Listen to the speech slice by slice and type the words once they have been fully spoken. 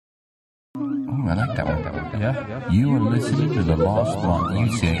I like that one. Yeah. You are listening to the Lost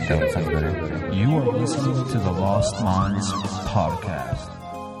Minds. You say it, that sounds better. You are listening to the Lost Minds podcast.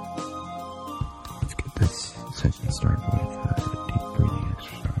 Let's get this session started with a deep breathing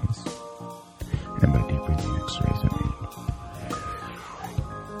exercise. And by deep breathing exercise, I mean,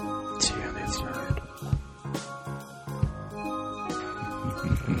 see how they start.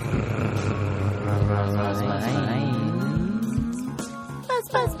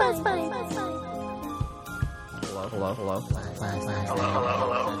 Hello.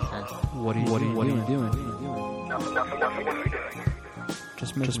 What are you doing?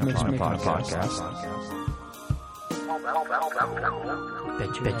 Just making a podcast.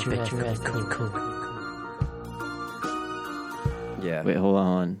 Bet you cool. Yeah. Wait, hold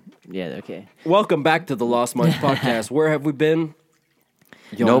on. Yeah, okay. Welcome back to the Lost Minds podcast. Where have we been?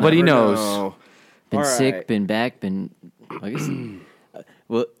 You'll Nobody never knows. know. Been All sick, right. been back, been... I guess...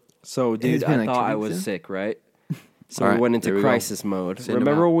 well, So, dude, It's been I like 2 thought I weeks was now? sick, right? So All we right, went into there we go. crisis mode. Send 'em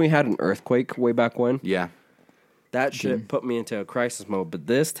Remember out. when we had an earthquake way back when? Yeah. That shit put me into a crisis mode. But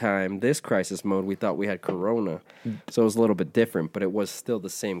this time, this crisis mode, we thought we had corona. So it was a little bit different, but it was still the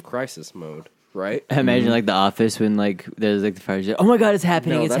same crisis mode, right? imagine like The Office when like there's like the fire. Oh my god, it's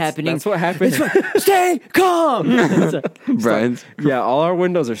happening! No, it's happening! That's what happened. Stay calm. Brian's Yeah, all our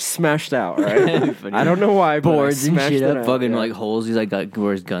windows are smashed out, right? Funny. I don't know why, but I Boards and smashed shit it up, out, fucking yeah. like holes. He's like got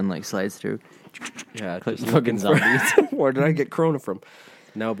where his gun like slides through. Yeah, Like just fucking looking for- zombies. Where did I get corona from?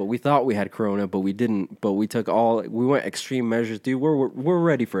 No, but we thought we had corona, but we didn't. But we went extreme measures, dude. We're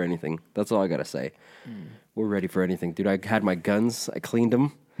ready for anything. That's all I gotta say. We're ready for anything, dude. I had my guns. I cleaned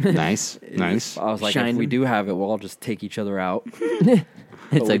them. nice. I was like, Shined if we them. do have it, we'll all just take each other out. It's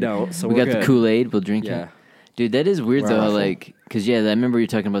we like don't, so we we're got the good. Kool-Aid. We'll drink Yeah. it. Dude, that is weird We're though. awful. Like, cause yeah, I remember you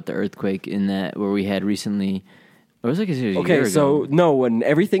talking about the earthquake in that where we had recently. Or was it like a year Okay, ago? so no, when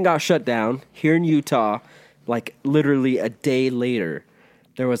everything got shut down here in Utah, like literally a day later,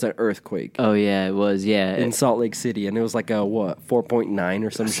 there was an earthquake Oh yeah, it was. Yeah, in Salt Lake City, and it was like a what 4.9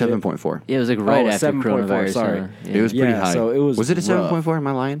 or some shit. 7.4. yeah, it was like right Oh, after 7.4, coronavirus. sorry. huh? Yeah. It was pretty Yeah, high. so it was it a rough. 7.4? Am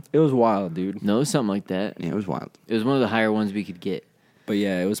I lying? It was wild, dude. No, it was something like that. Yeah, it was wild. It was one of the higher ones we could get. But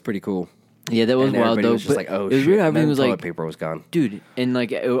yeah, it was pretty cool. Yeah, that was And wild everybody though. was just but like, oh it was shit. weird. And Everything then was toilet like, paper was gone. dude, and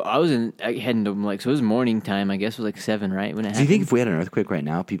like I heading to like, so it was morning time. I guess it was like 7, right? When it Do you happened. think if we had an earthquake right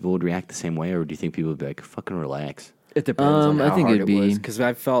now, people would react the same way, or do you think people would be like, fucking relax? It depends on I how think hard it'd it was. be- Because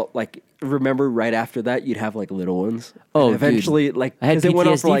I felt like, remember right after that, you'd have like little ones. Oh, And eventually, dude. like, I had 'cause it went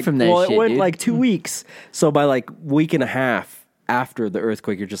on for PTSD like, from that well, shit, it went dude. like 2 weeks. So by like week and a half after the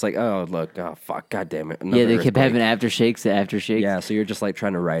earthquake, you're just like, oh, look, oh, fuck, god damn it. Yeah, another they kept earthquake. having aftershakes. Yeah, so you're just like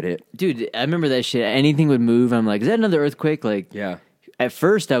trying to write it. Dude, I remember that shit. Anything would move. I'm like, is that another earthquake? Like, Yeah. at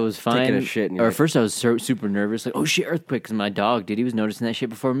first I was fine. Taking a shit and Or you're at like- first I was super nervous. Like, oh shit, earthquake. Because my dog, dude, he was noticing that shit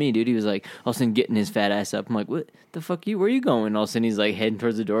before me, dude. He was like, all of a sudden getting his fat ass up. I'm like, what the fuck you? Where you going? All of a sudden he's like heading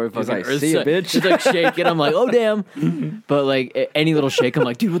towards the door. was Fucking like, "See ya, bitch." He's like shaking. I'm like, oh damn. But like any little shake, I'm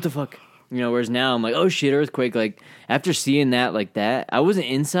like, dude, what the fuck? You know, whereas now I'm like, oh shit, earthquake. Like after seeing that like that, I wasn't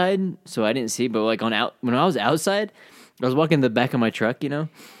inside, so I didn't see. But like when I was outside, I was walking the back of my truck, you know,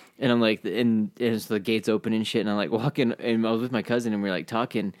 and I'm like, and it's the gates open and shit, and I'm like walking, and I was with my cousin, and we were like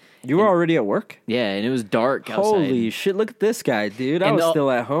talking. You were already at work? Yeah, and it was dark outside. Holy shit, look at this guy, dude. I And was all-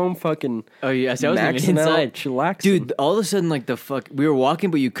 still at home fucking Oh yeah, see, I wasn't maxing even out, inside. chillaxing. Dude, all of a sudden, like we were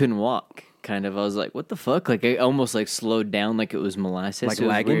walking, but you couldn't walk. Kind of, I was like, "What the fuck?" Like, I almost like slowed down, like it was molasses. Like It was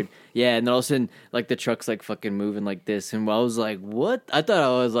lagging? weird. Yeah, and then all of a sudden, like the truck's like fucking moving like this, and I was like, "What?" I thought I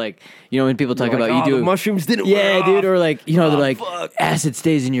was like, you know, when people talk You're like, about "Oh, you the do mushrooms didn't yeah, wear dude, off." or like you know, they're like fuck. acid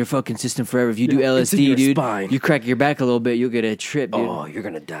stays in your fucking system forever. If you do Yeah, it's in LSD, your dude, spine. you crack your back a little bit, you'll get a trip, dude. Oh, you're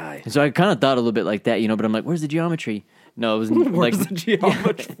gonna die. And so I kind of thought a little bit like that, you know, but I'm like, where's the geometry? No, it was like Where's the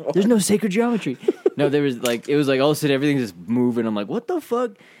geometry? there's no sacred geometry. No, there was like it was like all of a sudden everything's just moving. I'm like, what the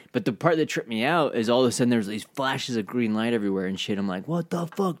fuck? But the part that tripped me out is all of a sudden there's these flashes of green light everywhere and shit. I'm like, what the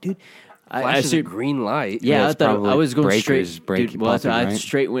fuck, dude? Flashes see- of green light. yeah, I it's thought I probably was going breakers straight. break Dude, well, that's what popping, I right?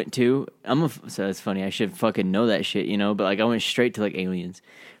 straight went to. So that's funny. I should fucking know that shit, you know. But like, I went straight to like aliens.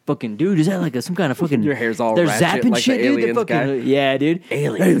 Fucking dude, is that like some kind of fucking? Your hair's all they're ratchet zapping like shit, the dude. They're aliens fucking, guy. yeah, dude.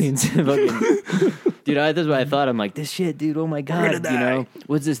 Aliens. Fucking, dude, that's what I thought. I'm like, this shit, dude. Oh my god, gonna you know,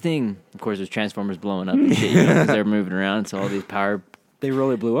 what's this thing? Of course, there's Transformers blowing up and shit, you know, 'cause they're moving around. So all these power, They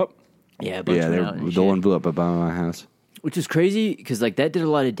really blew up. yeah, a bunch Yeah, went out and the shit. one blew up above my house. Which is crazy because like that did a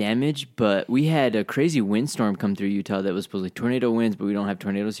lot of damage, but we had a crazy windstorm come through Utah that was supposedly tornado winds, but we don't have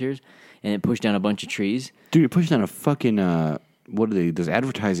tornadoes here, and it pushed down a bunch of trees. Dude, you're pushing down a fucking what are they? Those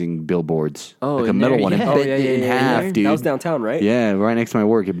advertising billboards. Oh, like a in metal there, one. yeah. It Oh, bent yeah, it in yeah, half, yeah. dude. That was downtown, right? Yeah, right next to my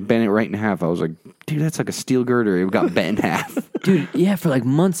work. It bent it right in half. I was like, dude, that's like a steel girder. It got bent in half. Dude, yeah, for like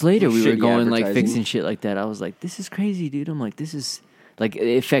months later, we were Shitty going like advertising. fixing shit like that. I was like, this is crazy, dude. I'm like, this is like,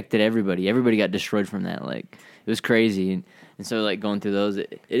 it affected everybody. Everybody got destroyed from that. Like, it was crazy. And so, like, going through those,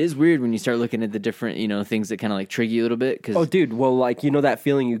 it is weird when you start looking at the different, things that kind of like trigger you a little bit. Cause, Oh, dude. Well, like that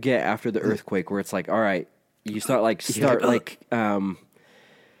feeling you get after the earthquake, where it's like, all right, you start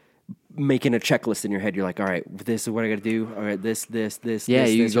making a checklist in your head. You're like, all right, this is what I got to do. All right, this. Yeah, this,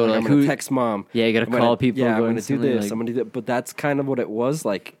 you this. go to, I'm like, gonna who- text mom. Yeah, you gotta I'm gonna- call people, Yeah, I'm go gonna do instantly, this. like- I'm gonna do that. But that's kind of what it was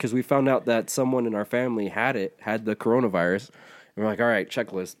like, because we found out that someone in our family had the coronavirus. And we're like, all right,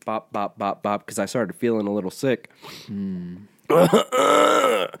 checklist, bop, bop, bop, bop, because I started feeling a little sick.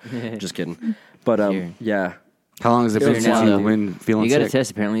 Just kidding. But Here. yeah. How long has it It been was since wild. you've been feeling you got to sick?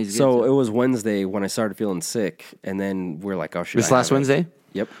 test, apparently. He's So good. it was Wednesday when I started feeling sick, and then we're like, oh shit. This I last have it. Wednesday?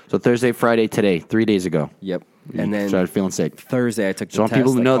 Yep. So Thursday, Friday, today, 3 days ago. Yep. You And then started feeling sick. Thursday I took the So I want test.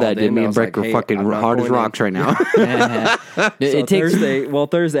 people to I know that, called dude. in, Me I and was Breck like, are hey, fucking I'm not hard as going in. rocks right now. it takes.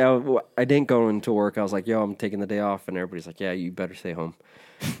 Thursday I didn't go into work. I was like, yo, I'm taking the day off, and everybody's like, yeah, you better stay home.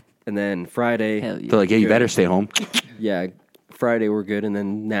 And then Friday, Hell yeah. They're like, yeah, you better stay home. yeah, Friday we're good, and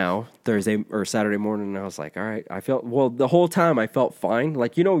then now Thursday or Saturday morning, I was like, all right, the whole time I felt fine.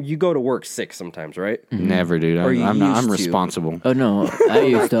 Like, you go to work sick sometimes, right? Never, dude. Or you I'm not. I'm used to. responsible. Oh, no. I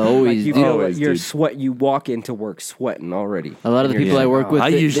used to always You do feel always, you're dude. you walk into work sweating already. A lot of the And you're people I just work like, with,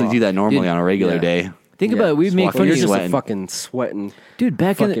 I they- usually do that normally Dude, on a regular yeah. day. Think about it. We'd make Swat. fun You're of just sweating. a fucking sweating. Dude,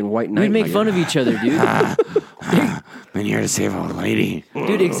 back in fucking the, white we'd knight. make fun of each other, dude. Been here to save a lady.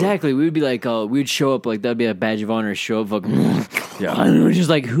 Dude, exactly. We would be like, we'd show up like that'd be a badge of honor. Show up, fucking. Yeah. And we're just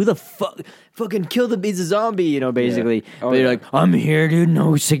like, who the fuck, fucking kill the beast, a zombie, basically. Yeah. Oh, but you're yeah. like, I'm here, dude.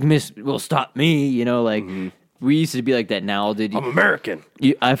 No sickness will stop me, like. We used to be like that now, dude. I'm American.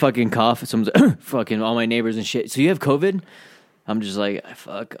 I fucking cough. Someone's like, fucking all my neighbors and shit. So you have COVID? I'm just like,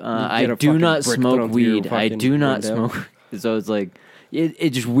 fuck. I a do fucking not brick smoke thrown through your weed. I fucking do not window. smoke. So it's like,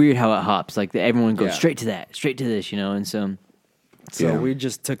 it's just weird how it hops. Like everyone goes Yeah. straight to that, straight to this, and so. So Yeah. we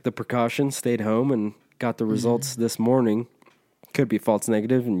just took the precautions, stayed home, and got the results this morning. Could be false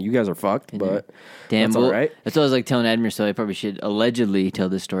negative, and you guys are fucked, but Damn, that's well, all right. That's what I was like telling Admir, so I probably should allegedly tell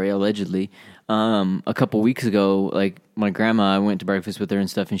this story. Allegedly. A couple weeks ago, like my grandma, I went to breakfast with her and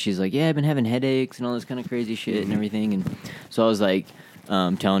stuff, and she's like, yeah, I've been having headaches and all this kind of crazy shit and everything. And so I was like,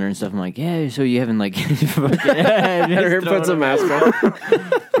 telling her and stuff. I'm like, yeah, so you haven't like Her put some mask on.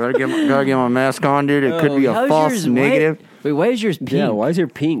 gotta get my mask on, dude. It could be a How's false yours negative. white? Wait, why is yours pink? Yeah, why is your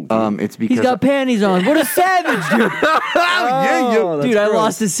pink? Dude? It's because He's got panties on. What a savage, dude! Oh, that's Dude, I gross.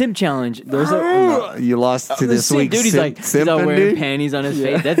 lost the simp challenge. you lost to The this simp, week's dude. He's like, he's all symptom, wearing dude. panties on his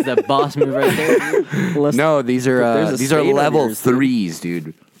face. That's the boss move right there. Let's- No, these are There's a these are stain on level yours, dude. 3s, dude.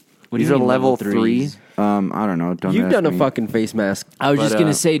 What do These you are mean level level 3s. I don't know. Don't You've ask done a me. fucking face mask. I was just But,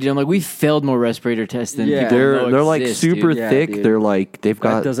 gonna say, dude. I'm like, we failed more respirator tests than Yeah. people know They're like exist, super dude. Yeah, thick. dude. They're like they've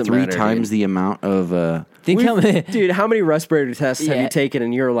got doesn't 3 matter, times dude. the amount of. Think how many? Dude, how many respirator tests have Yeah. you taken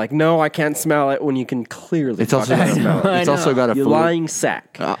and you're like, no, I can't smell it, when you can clearly It's also fucking got smell it? I it's also know. got a You full. lying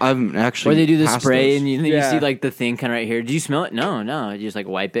sack. I've actually. Or they do the passed spray those. and you Yeah. see like the thing kind of right here. Do you smell it? No. You just like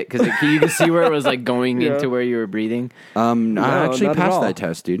wipe it because you can see where it was like going Yeah. into where you were breathing. I No, actually not at passed all. that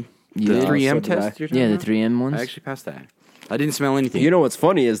test, dude. You The did? 3M So did I. test. you're talking Yeah, the about? 3M ones. I actually passed that. I didn't smell anything. You know what's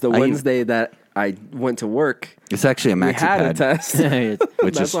funny is the I- Wednesday that I went to work, it's actually a we maxi had a pad, test.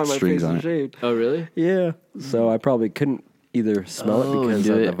 which That's is why my strings face on is it. shaved. Oh really? Yeah. So I probably couldn't either smell Oh, it because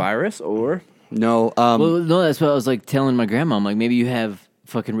do of it. the virus or No, Well, no, that's what I was like telling my grandma. I'm like, maybe you have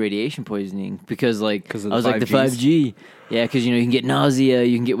fucking radiation poisoning because like 'Cause of I the was like the 5Gs? 5G. Yeah, because you can get nausea,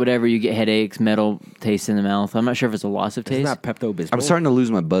 you can get whatever, you get headaches, metal taste in the mouth. I'm not sure if it's a loss of it's taste. not Pepto Bismol. I'm starting to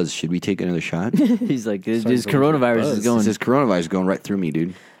lose my buzz. Should we take another shot? He's like, this Starting to lose coronavirus your is buzz. going. This coronavirus going right through me,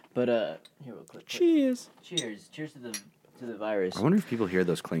 dude. But here, real quick. Cheers. Cheers to the virus. I wonder if people hear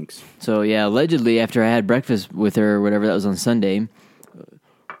those clinks. So yeah, allegedly after I had breakfast with her or whatever, that was on Sunday.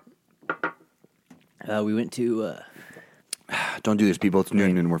 We went to Don't do this, people. It's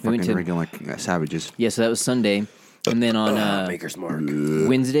noon and we're We went fucking to- drinking like savages. yeah, so that was Sunday, and then on Maker's Mark.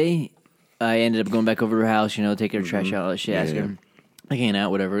 Wednesday, I ended up going back over to her house, taking her trash out, all that shit, Yeah, asking yeah. her, like hanging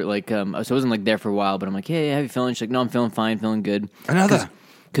out, whatever. Like, so I wasn't like there for a while, but I'm like, hey, how you feeling? She's like, no, I'm feeling fine, feeling good. Another.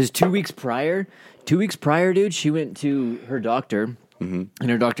 Because 2 weeks prior, dude, she went to her doctor, and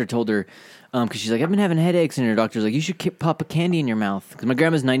her doctor told her, because she's like, I've been having headaches, and her doctor's like, you should pop a candy in your mouth. Because my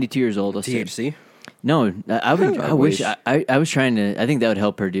grandma's 92 years old. I'll say. THC. No, I would. I wish. wish. I was trying to. I think that would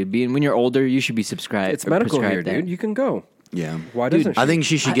help her, dude. When you're older, you should be subscribed. It's medical here, prescribed that. dude. You can go. Yeah. Why doesn't I she? think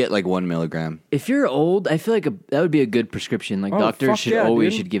she should get like 1 milligram. If you're old, I feel like that would be a good prescription. Like Oh, doctors fuck should yeah,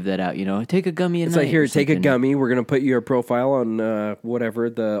 always dude. should give that out. You know, take a gummy. It's like, here, take a gummy. We're gonna put your profile on whatever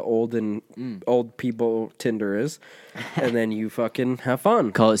the old people Tinder is, and then you fucking have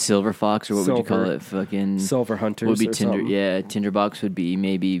fun. Call it Silver Fox, or what would you call Silver- it? Fucking Silver Hunters What would be or Tinder? something. Yeah, Tinder Box would be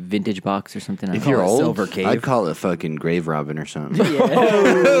maybe Vintage Box or something. I If don't you're know. it old, Silver Cave. I'd call it fucking Grave Robin or something.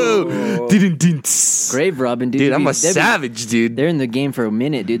 Grave Robin, dude. Dude, I'm a they'd be- savage, dude. They're in the game for a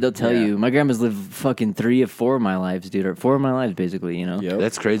minute, dude. They'll tell Yeah. you. My grandma's lived fucking 3 of 4 of my lives, dude, or 4 of my lives, basically. You know. Yep.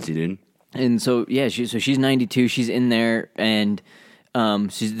 That's crazy, dude. And so yeah, she's 92. She's in there, and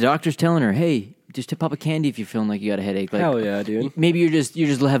the doctor's telling her, "Hey, just pop a candy if you're feeling like you got a headache." Like, Hell yeah, dude. Maybe you just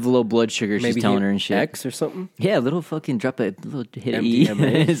have low blood sugar. Maybe she's telling her and shit. X or something. Yeah, a little fucking drop a little hit of E.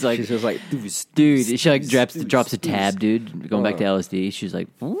 MDMA. It's like, she's just like, dude, she like drops a tab, dude. Going back to LSD, she's like,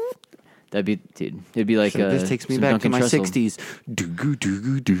 "Whoop." That'd be, dude. It'd be like This takes me some back Duncan to my Trussell. 60s. Doo-goo,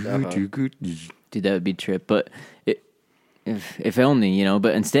 doo-goo, doo-goo, doo-goo. Dude, that would be trip. But if only, you know.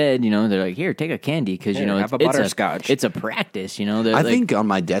 But instead, you know, they're like, here, take a candy because you Here, know have a it's butterscotch. It's a practice, you know. They're I like, think on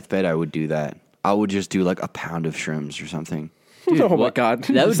my deathbed I would do that. I would just do like a pound of shrooms or something. oh my what- god,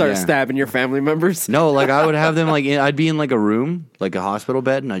 that would- start yeah. stabbing your family members. No, like I would have them like I'd be in like a room, like a hospital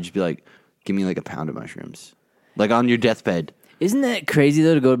bed, and I'd just be like, give me like a pound of mushrooms. Like on your deathbed. Isn't that crazy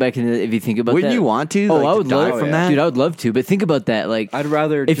though to go back into if you think about Wouldn't that? you want to? Oh, like, I to would die love from that? dude. I would love to, but think about that. Like, I'd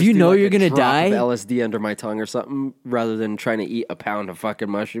rather if just you do, know like, you're a gonna drop die. of LSD under my tongue or something, rather than trying to eat a pound of fucking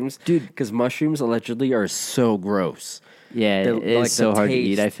mushrooms, Dude. Because mushrooms allegedly are so gross. Yeah, They're it's like so the hard to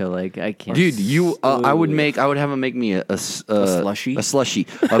eat. taste. I feel like I can't. Dude, I would have him make me a slushie? a slushy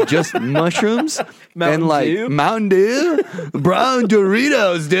of just mushrooms Mountain and like Dew? Mountain Dew, brown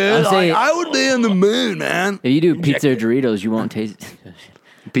Doritos, dude. I'm saying- I would be on the moon, man. if you do pizza or Doritos, you won't taste.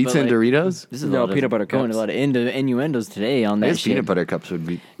 Pizza But, and like, Doritos. This is No, a lot of, peanut butter going cups. a lot of innuendos today on I that guess shit. peanut butter cups would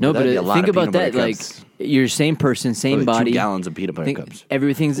be No, that'd be a but lot think of about peanut that. butter Like, cups. you're same person, same Probably body. 2 gallons of peanut butter Think cups.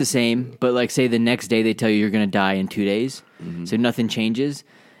 everything's the same, but like say the next day they tell you you're gonna die in 2 days, so nothing changes.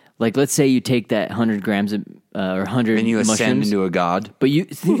 Like let's say you take that 100 grams of or 100 And you ascend mushrooms, into a god. but you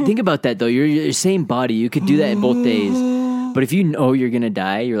think about that though. You're your same body. You could do that in both days. But if you know you're gonna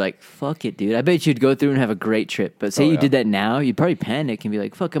die, you're like, fuck it, dude. I bet you'd go through and have a great trip. But say you did that now, you'd probably panic and be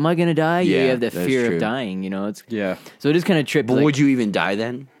like, fuck, am I gonna die? Yeah, you have that that's fear true. of dying, you know? It's Yeah. so it is kind of trip. But like, would you even die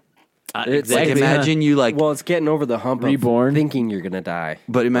then? It's Like exactly, imagine you like Well, it's getting over the hump Reborn. of thinking you're gonna die.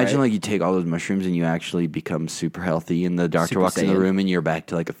 But imagine right? like you take all those mushrooms and you actually become super healthy, and the doctor Super walks in the Saiyan. room and you're back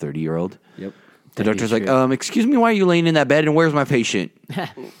to like a 30-year-old. Yep. The That'd be doctor's like, true. excuse me, why are you laying in that bed and where's my patient?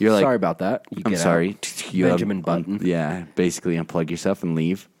 You're like, Sorry about that. You I'm get sorry. out. You Benjamin Button. Yeah, basically unplug yourself and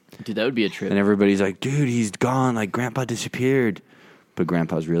leave. dude, that would be a trip. And everybody's like, dude, he's gone. Like, Grandpa disappeared. But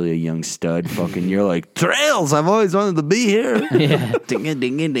Grandpa's really a young stud. Fucking, you're like, Trails, I've always wanted to be here. Yeah. Ding it,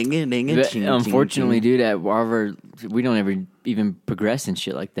 ding it, ding it, ding it. But ching, unfortunately, ching, dude, at Harvard, we don't ever even progress and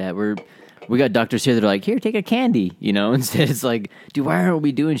shit like that. We got doctors here that are like, here, take a candy, you know. Instead, it's like, dude, why aren't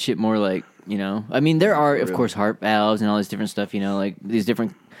we doing shit more like, you know? I mean, there are, of course, heart valves and all this different stuff, you know. Like these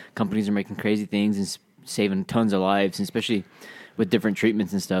different companies are making crazy things and saving tons of lives, and especially with different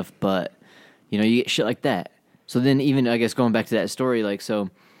treatments and stuff. But you know, you get shit like that. So then, even I guess going back to that story, like so.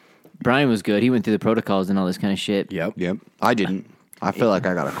 Brian was good. He went through the protocols and all this kind of shit. Yep. Yep. I didn't. I feel like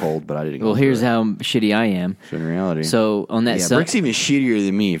I got a cold, but I didn't. Well, go through here's it. how shitty I am. So in reality. So on that yeah, Sun- Brick's even shittier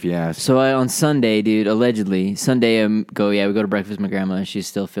than me, if you ask. So on Sunday, dude, allegedly, Sunday we go to breakfast with my grandma. She's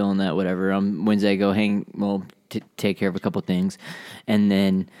still feeling that, whatever. On Wednesday, I go take care of a couple things. And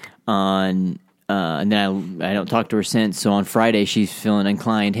then and then I don't talk to her since. So on Friday, she's feeling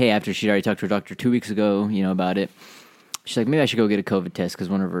inclined. Hey, after she'd already talked to her doctor 2 weeks ago, you know, about it. She's like, maybe I should go get a COVID test because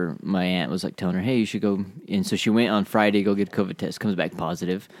my aunt was like telling her, hey, you should go. And so she went on Friday, go get a COVID test, comes back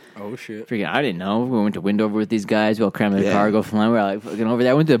positive. Oh shit. Freaking, I didn't know. We went to Windover with these guys. We all crammed in the Yeah. car, go flying. We're like fucking over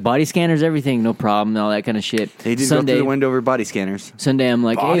there. I went to the body scanners, everything, no problem, all that kind of shit. They did Sunday, go through the Wendover body scanners. Sunday, I'm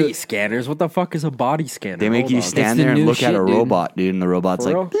like, Body hey, scanners? What the fuck is a body scanner? They make Hold you on. stand the there and new look at shit, a dude. robot, dude, and the robot's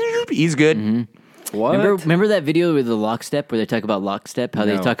For like, real? "Beep, he's good. What? remember that video with the lockstep where they talk about lockstep, how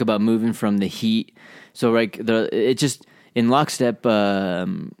they No. talk about moving from the heat. So like it just in lockstep,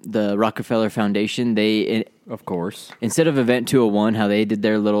 the Rockefeller Foundation, Of course. instead of Event 201, how they did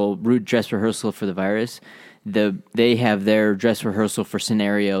their little root dress rehearsal for the virus, they have their dress rehearsal for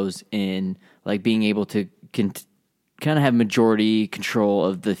scenarios in like being able to kind of have majority control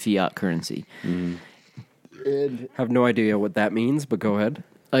of the fiat currency. Have no idea what that means, but go ahead.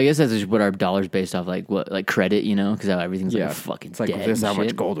 I guess that's just what our dollar's based off, like credit, you know, because everything's like fucking It's like dead this is and how much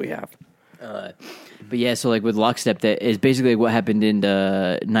shit. gold we have. But yeah, so like with Lockstep, that is basically what happened in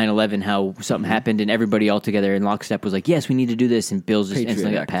 9/11. How something happened and everybody all together in Lockstep was like, "Yes, we need to do this," and bills just Patriot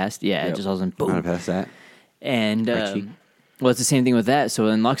instantly got Act. passed. Yeah, Yep. it just all of a sudden I'm gonna boom. pass that. And Archie. well, it's the same thing with that. So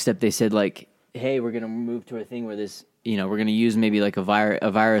in Lockstep, they said like, "Hey, we're gonna move to a thing where this, we're gonna use maybe like a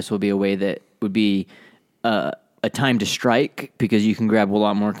virus will be a way that would be a time to strike because you can grab a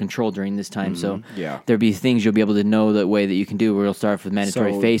lot more control during this time. So Yeah. there'll be things you'll be able to know the way that you can do. Where you'll start with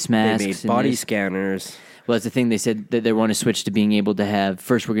mandatory So face masks. They made and body this. scanners. Well, that's the thing. They said that they want to switch to being able to have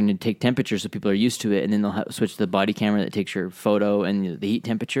first. We're going to take temperature so people are used to it, and then they'll switch to the body camera that takes your photo and the heat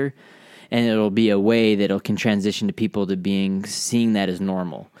temperature, and it'll be a way that it can transition to people to seeing that as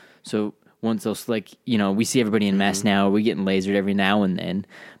normal. So once those we see everybody in masks now, we're getting lasered every now and then.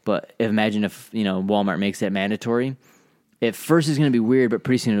 But imagine if Walmart makes that mandatory. At first, it's going to be weird, but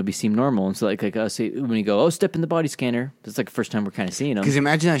pretty soon it'll seem normal. And so, like us, when you go, step in the body scanner. That's like the first time we're kind of seeing them. Because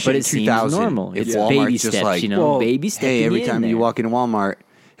imagine that shit but in it seems 2000. normal. If It's Walmart's baby just steps, like, baby steps. hey, every time you walk into Walmart,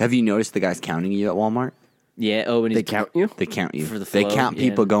 have you noticed the guys counting you at Walmart? Yeah. Oh, and They count you? They count you. For the they flow, count yeah.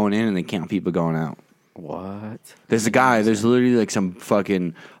 people going in and they count people going out. What? There's a guy. There's literally like some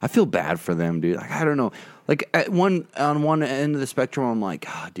fucking. I feel bad for them, dude. Like I don't know. Like on one end of the spectrum, I'm like,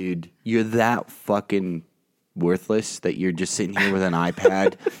 dude, you're that fucking worthless that you're just sitting here with an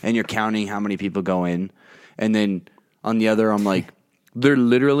iPad and you're counting how many people go in, and then on the other, I'm like, they're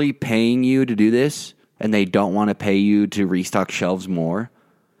literally paying you to do this, and they don't want to pay you to restock shelves more.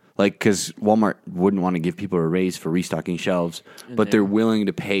 Like, because Walmart wouldn't want to give people a raise for restocking shelves, but they're willing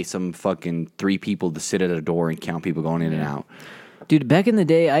to pay some fucking 3 people to sit at a door and count people going in and out. Dude, back in the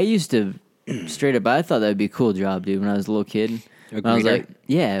day, I used to straight up. I thought that'd be a cool job, dude. When I was a little kid, when I was Greeter. like,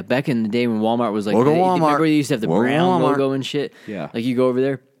 yeah, back in the day when Walmart was like, Welcome to Walmart. remember they used to have the Welcome to brown Walmart. logo and shit. Yeah. like you go over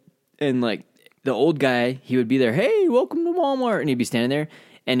there, and like the old guy, he would be there. Hey, welcome to Walmart, and he'd be standing there.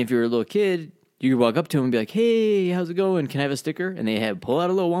 And if you're a little kid, you could walk up to him and be like, hey, how's it going? Can I have a sticker? And they had pull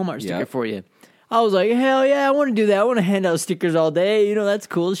out a little Walmart sticker Yep. for you. I was like, hell yeah, I want to do that. I want to hand out stickers all day. That's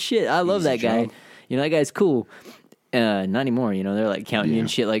cool as shit. I love that guy. job. That guy's cool. Not anymore. They're like counting you and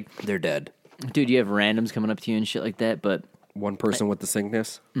shit. Like, They're dead. dude, you have randoms coming up to you and shit like that. But One person with the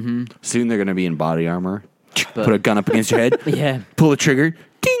sickness. Soon they're going to be in body armor. Put a gun up against your head. yeah, Pull the trigger.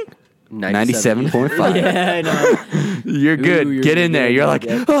 Ding. 97.5. yeah, I know. You're good. you're Get in good, there. You're like,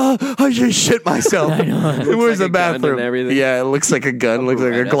 I just shit myself. Where's the like a gun and bathroom? everything. Yeah, it looks like a gun. Looks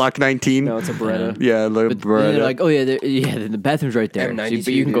like a Glock 19. No, it's a Beretta. Yeah, look, But then they're like, oh yeah, the bathroom's right there. M92,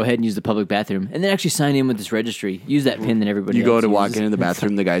 But you can go dude. ahead and use the public bathroom, and then actually sign in with this registry. Use that pin that everybody. you go else to walk uses. into the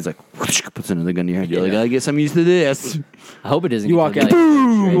bathroom, the guy's like, whoosh, puts another gun in your head. You're like, I guess I'm used to this. I hope it doesn't. You get walk to out.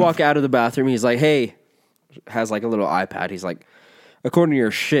 that. You walk out of the bathroom. He's like, "Hey," has like a little iPad. He's like, "According to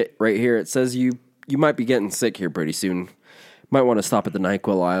your shit right here, it says you might be getting sick here pretty soon. Might want to stop at the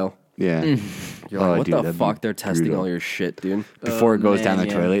NyQuil aisle." Yeah. You're like, "What dude, the that'd fuck? be They're testing brutal. all your shit, dude." Before it goes man, down the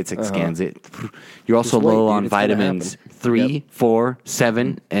yeah. toilet, it's like scans it. You're also Just wait, low dude, on it's gonna vitamins happen. 3, 4,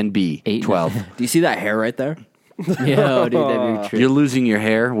 7, and B, 8. 12. Do you see that hair right there? Yeah, oh, dude, that'd be true. You're losing your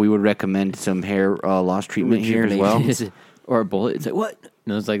hair. We would recommend some hair loss treatment here as well. Or a bullet. It's like what?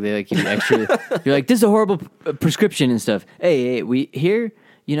 No, it's like they like give you extra. You're like, this is a horrible prescription and stuff. Hey, we here.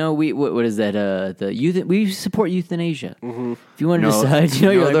 We what is that? The youth. We support euthanasia. If you want to No, decide,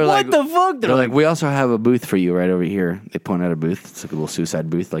 you're no, like, they're what like- the fuck? They're like, we also have a booth for you right over here. They point out a booth. It's like a little suicide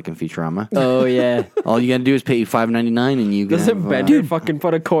booth, like in Futurama. oh yeah. All you gotta do is pay you $5.99, and you can Doesn't have, Bender fucking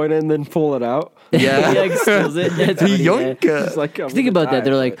put a coin in and then pull it out? Yeah. he like steals it. That's funny, yeah. Yoinka. It's like, I'm Think gonna about that. die.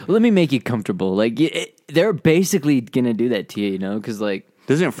 They're like, let me make you comfortable. Like they're basically gonna do that to you, because like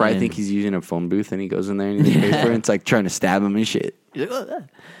Doesn't Fry Man. think he's using a phone booth, and he goes in there and he pays for it? It's like trying to stab him and shit. you're like, oh,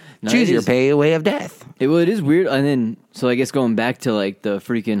 no, Choose it your is- pay way of death. It is weird, and then so I guess going back to like the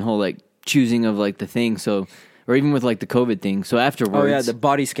freaking whole like choosing of like the thing. So or even with like the COVID thing. So afterwards, Oh yeah, the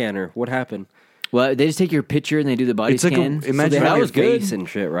body scanner. What happened? well they just take your picture and they do the body It's like a- scan. imagine So they that have was your good. face and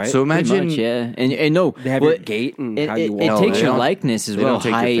shit, right? So Pretty imagine, much, yeah, and no, they have well, your gait and it, how you it, walk. it No, takes they your don't- likeness as they well, don't take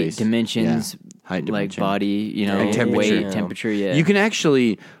your height, face. dimensions, Yeah. Height, like dimension. body, And temperature. weight, Yeah. temperature. Yeah, you can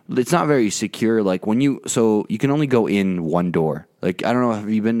actually. It's not very secure. Like you can only go in one door. Like I don't know. Have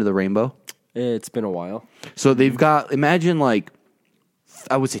you been to the Rainbow? It's been a while. So they've got. Imagine like,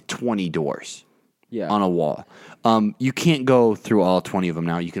 I would say 20 doors. Yeah. On a wall. You can't go through all 20 of them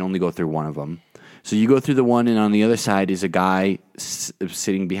now. You can only go through one of them. So you go through the one, and on the other side is a guy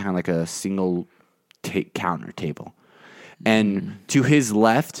sitting behind like a single counter table. And to his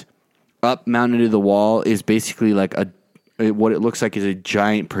left, up mounted to the wall, is basically like what it looks like is a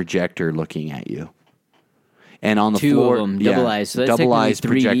giant projector looking at you. and on the Two floor, of them, double eyes. So that's double technically eyes 3D.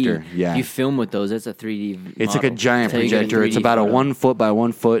 projector. Yeah, If you film with those, that's a 3D. it's like a model. giant That's how you get a projector. It's 3D about a photo. 1 foot by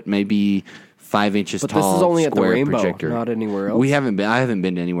 1 foot, maybe 5 inches But tall. this is only at the square Rainbow, projector. not anywhere else. We haven't been. I haven't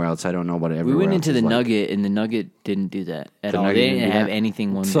been to anywhere else. I don't know about it. We went into the Nugget, and the Nugget didn't do that at The all. Nugget They didn't didn't do have that?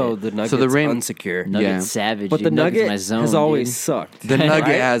 anything one So bit. the Nugget's So the Rain- unsecure. Nugget's Yeah. savage, But dude. the Nugget's Nugget my zone, has always dude. sucked. The Nugget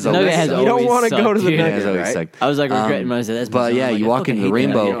Right? has The Nugget always has sucked. You don't always want to sucked, go to the dude. It Nugget, has always right? sucked. I was like regretting myself. That's my But zone. yeah, I'm you like, I walk into fucking the hate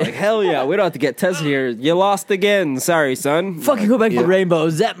that. Rainbow. You're like, hell yeah, we don't have to get tested here. You lost again. Sorry, son. Fucking go back to Yeah. the Rainbow.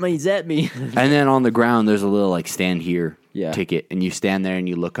 Zap me, zap me. And then on the ground, there's a little like stand here Yeah. ticket, and you stand there and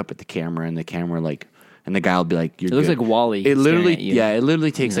you look up at the camera, and the camera like, and the guy will be like, "You're." It looks good." like Wall-E It literally, staring at you. yeah, it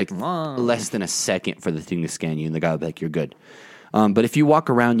literally takes He's like, like, "Wow." less than a second for the thing to scan you, and the guy will be like, "You're good." But if you walk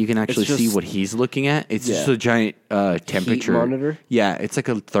around, you can actually just- see what he's looking at. It's just Yeah. a giant temperature monitor? Yeah, it's like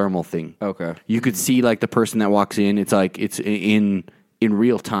a thermal thing. Okay. You could see like the person that walks in. It's like it's in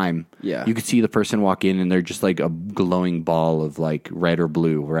real time. Yeah. You could see the person walk in, and they're just like a glowing ball of like red or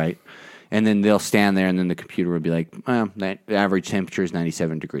blue, right? And then they'll stand there, and then the computer will be like, the average temperature is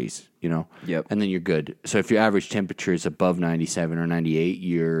 97 degrees, you know? Yep. And then you're good. So if your average temperature is above 97 or 98,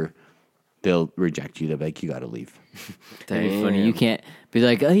 they'll reject you. They'll be like, you got to leave. That'd be funny. You can't be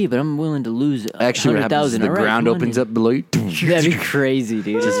like, hey, but I'm willing to lose Actually, what happens is 100,000. the All right, ground come on opens in. up below you. That'd be crazy,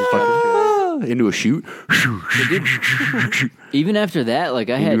 dude. Into a chute. Even after that, like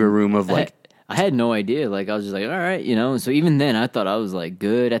I had Into a room of, like- I had no idea. Like I was just like, all right, you know. So even then, I thought I was like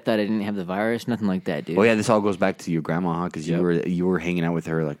good. I thought I didn't have the virus, nothing like that, dude. Oh, yeah, this all goes back to your grandma, huh? Because you were hanging out with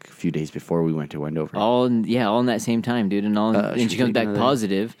her like a few days before we went to Wendover. all in that same time, dude, and she's she comes back taking another-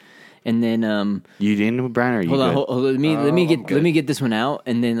 positive, and then You didn't with Brian, or you hold on, good? hold, let me get this one out,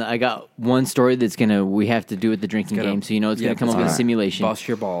 and then I got one story that's we have to do with the drinking gonna- game, so you know it's yeah, gonna come up it's with a gonna simulation. Bust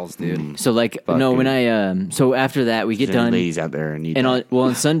your balls, dude. So like Fuck no, it. when I so after that we get There's any done. ladies out there and you And don't.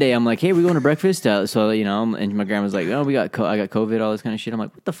 on Sunday, I'm like, hey, we going to breakfast? So, you know, and my grandma's like, oh, I got COVID, all this kind of shit. I'm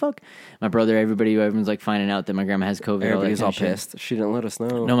like, what the fuck? My brother, everyone's like finding out that my grandma has COVID. Everybody's all all that kind of pissed. She didn't let us know.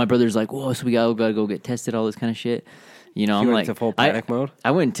 shit. No, my brother's like, whoa, so we gotta go get tested, all this kind of shit. You know, You I'm went like, to full panic mode?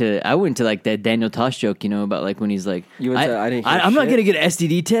 I went to like that Daniel Tosh joke, you know, about like when he's like, You went to, I didn't hear I'm not shit. gonna get an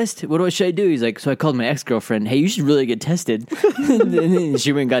STD test. What should I do? He's like, so I called my ex-girlfriend. Hey, you should really get tested. And then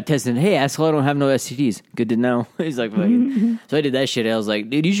she went and got tested. Hey, asshole, I don't have no STDs. Good to know. He's like, fucking. So I did that shit. I was like,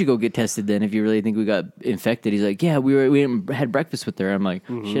 dude, you should go get tested then if you really think we got infected. He's like, yeah, we had breakfast with her. I'm like,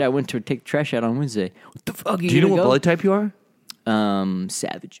 shit, I went to take trash out on Wednesday. What the fuck? Do you know what blood type you are?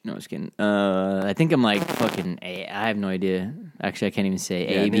 Savage. No, I was kidding. I think I'm like fucking A. I have no idea. Actually, I can't even say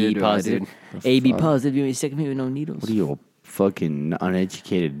Yeah, neither AB do I, positive. dude. AB positive. You want me to stick me with no needles? What are you, a fucking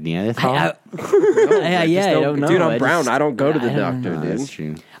uneducated Neanderthal? I don't know. Dude, I'm I brown. just- I don't go to the I don't doctor, No, dude. that's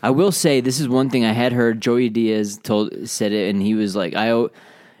true. I will say this is one thing I had heard. Joey Diaz said it, and he was like,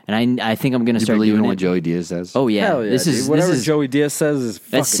 I think I'm gonna You start believe in doing what it. Joey Diaz says? Oh yeah, Hell yeah, this dude. is Whatever this is Joey Diaz says is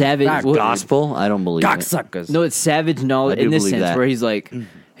fucking savage. fact, What- dude. Gospel? I don't believe it. Cocksuckers. No, it's savage knowledge I do in this believe sense that. where he's like,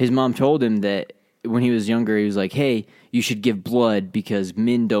 his mom told him that when he was younger, he was like, hey, you should give blood because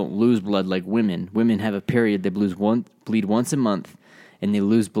men don't lose blood like women. Women have a period; they bleed once a month, and they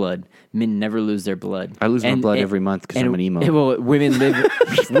lose blood. Men never lose their blood. I lose my blood every month 'cause I'm an emo. Well, women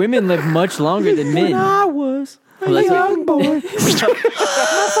live much longer than men. I was Well, that's like- young boy.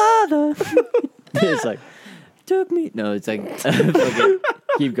 It's like took me. No, it's like fucking,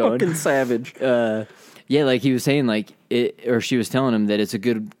 keep going. Fucking savage. Yeah, like he was saying, like it, or she was telling him that it's a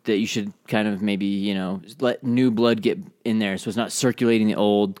good that you should kind of maybe let new blood get in there, so it's not circulating the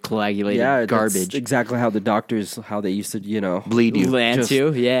old coagulated Yeah, garbage. That's exactly how the doctors, how they used to, Bleed you. Lance just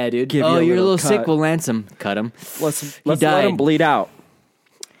you, yeah, dude. give Oh, you a you're a little little sick. cut. We'll lance him, cut him. Let's He let died. him bleed out.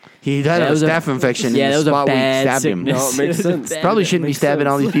 He had That a was a- staph infection yeah, in that the was a spot where he bad stabbed him. sickness. No, it makes was a sense. bad- Probably shouldn't be makes stabbing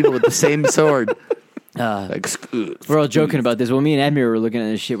all these people with the same sword. We're all joking about this. Well, me and Admir were looking at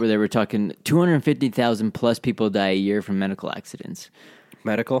this shit where they were talking 250,000 plus people die a year from medical accidents.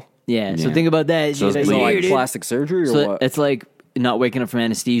 Medical? Yeah, so Yeah. think about that. So it's That's So bleeding. weird, like dude. plastic surgery or So what? it's like not waking up from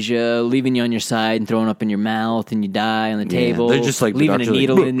anesthesia, leaving you on your side and throwing up in your mouth, and you die on the table. They're just like the leaving a doctor's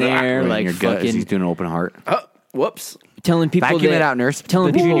needle like, in there, right like in your gut as he's fucking doing an open heart. Whoops. telling people Vacuum that, it out, nurse.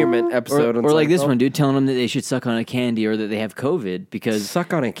 telling The people, Junior Mint episode on or like this Seinfeld. one, dude, telling them that they should suck on a candy or that they have COVID because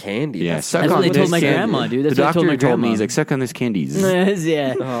Suck on a candy. Yeah, That's suck That's on what they this told my candy. grandma, dude. That's the what I doctor told my told me, grandma. he's like, suck on this candy. yeah,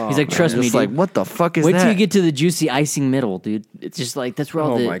 he's like, trust me, Just dude. like, what the fuck is Wait that? till you get to the juicy icing middle, dude. It's just like that's where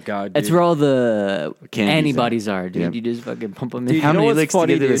all Oh the my God, that's dude. where all the Candies antibodies are, dude. Yep. You just fucking pump them in. Dude, How you know many what's licks to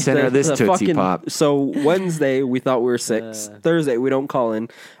funny, get to the dude? center of this Tootsie fucking- Pop? So Wednesday we thought we were sick. Thursday we don't call in.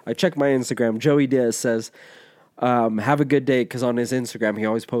 I check my Instagram. Joey Diaz says, "Have a good day," because on his Instagram he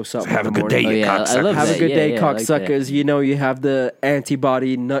always posts up. Have in a the good day, morning. you Oh, yeah, I cocksucker. love Have that. a good Yeah, day, yeah, I like that. cocksuckers. You know you have the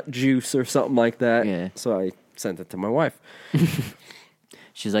antibody nut juice or something like that. Yeah. So I Sent it to my wife.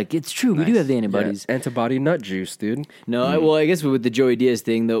 She's like, it's true. We do have the antibodies. Yeah, antibody nut juice, dude. No, well, I guess with the Joey Diaz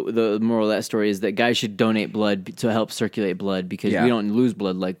thing, the moral of that story is that guys should donate blood to help circulate blood because Yeah. we don't lose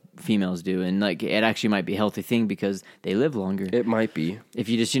blood like females do, and like it actually might be a healthy thing because they live longer. It might be. If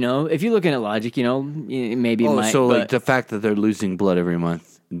you just if you're looking at logic, maybe it Oh, might. so but like the fact that they're losing blood every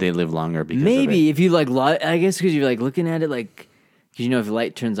month, they live longer because maybe of if you like, I guess because you're like looking at it like, because if the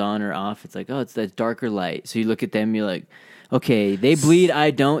light turns on or off, it's like, oh, it's that darker light. So you look at them, you're like, okay, they bleed,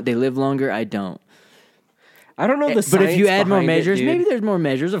 I don't. They live longer, I don't. I don't know the But science if you add more behind it, measures, dude. maybe there's more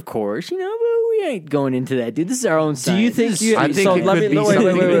measures, of course. But we ain't going into that, dude. This is our own Do science. you think you? I think so it let could me be no, wait.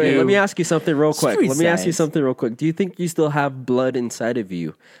 something new. Let me ask you something real quick. Street Let me ask you science. something real quick. Do you think you still have blood inside of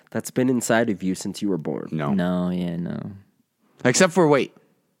you that's been inside of you since you were born? No. No. Except for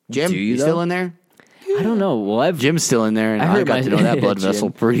Jim, Do you, still though? in there? I don't know. Well, Jim's still in there, and I I, heard got my- to know that blood Jim. vessel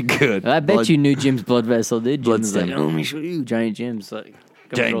pretty good. I bet Blood- you knew Jim's blood vessel, did? Blood Jim's like, stem. oh, let me show you. Giant Jim's like,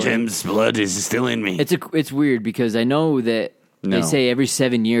 Giant Jim's blood is still in me. It's weird because I know that No. they say every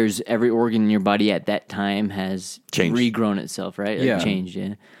 7 years, every organ in your body at that time has Changed. regrown itself, right? Like, Yeah. changed,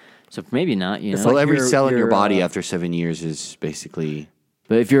 yeah. So maybe not, It's well, like every your- cell in your your, body uh, after 7 years is basically.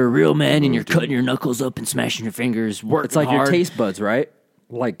 But if you're a real man and you're cutting your knuckles up and smashing your fingers, working It's like hard, your taste buds, right?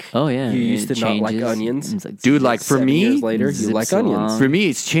 Like, Oh yeah, you used it to not like changes. onions. It's like, Dude, like for 7 me, years later, you zips like along. onions. for me,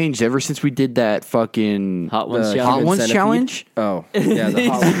 it's changed ever since we did that fucking Hot Ones The challenge. Hot Ones centipede? challenge. Oh, yeah, the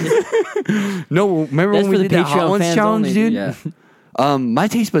hot ones. No, remember That's when we for the did that Hot Patreon Ones fans challenge, only, dude? Yeah, My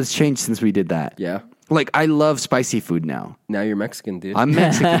taste buds changed since we did that. yeah. Like I love spicy food now. Now you're Mexican, dude. I'm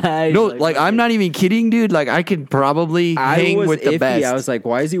Mexican. No, like I'm not even kidding, dude. Like I could probably hang was with the iffy. best. I was like,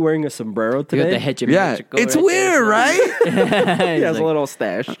 why is he wearing a sombrero You got today? the head yeah, it's weird, right? He has like- a little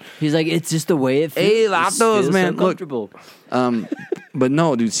stash. He's like, it's just the way it feels. Hey, It Latos, feels so man, look. comfortable. But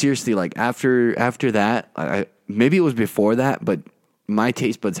no, dude, seriously, like after that, maybe it was before that, but my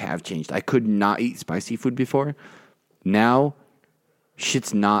taste buds have changed. I could not eat spicy food before. Now,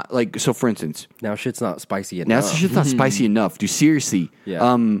 shit's not like. So, for instance, Now shit's not spicy now enough. shit's not spicy enough. Dude, seriously,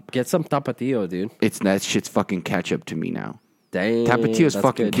 Yeah. Get some tapatio, dude. it's that shit's fucking ketchup to me now. Dang. Tapatio is that's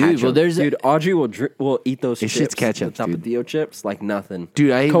fucking good. ketchup. Dude, well, there's Dude, Audrey will eat those It's chips. shit's ketchup, the dude. tapatio chips, like nothing.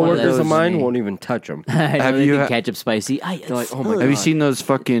 Dude, I ate one of Coworkers those. of mine me. won't even touch them. I know Have they you think ha- ketchup spicy. They're like, oh my Have you God. seen those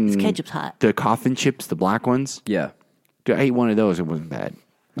fucking ketchup's hot. the coffin chips, the black ones? Yeah. Dude, I ate one of those. It wasn't bad.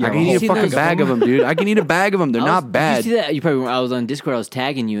 I have can a eat whole a fucking thing. bag of them, dude. I can eat a bag of them. They're not bad. Did you see that? You probably. I was on Discord. I was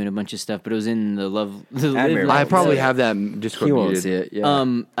tagging you in a bunch of stuff, but it was in the love. The Admiral. live I probably stuff. have that Discord He won't muted. see it.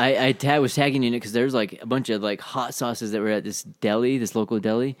 Yeah. I was tagging you in it because there's like a bunch of like hot sauces that were at this deli, this local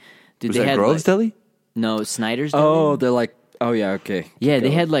deli. Dude, Was they that had Grove's like, Deli? No, Snyder's. Deli. Oh, they're like, oh yeah, okay. Yeah, they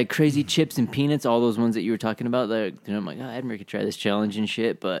Go. had like crazy chips and peanuts, all those ones that you were talking about. Like, I'm like, oh, Admiral could try this challenge and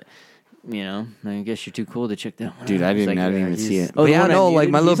shit, but I guess you're too cool to check that one. Dude, out. I It's didn't like, even see it. Oh, But the yeah, one I no, like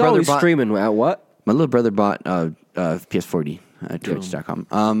muted? my little He's brother always bought. streaming at what? My little brother bought PS40 at Twitch.com.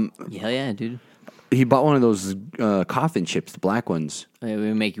 Hell yeah, dude. He bought one of those coffin chips, the black ones. We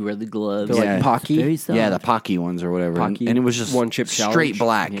make you wear the gloves. They're like Yeah. Pocky? Very soft. Yeah, the Pocky ones or whatever. Pocky and it was just one chip straight challenge?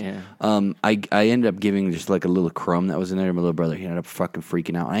 black. Yeah. I ended up giving just like a little crumb that was in there to my little brother. He ended up fucking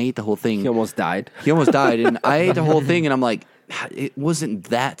freaking out. I ate the whole thing. He almost died. He almost died, and I ate the whole thing, and I'm like, it wasn't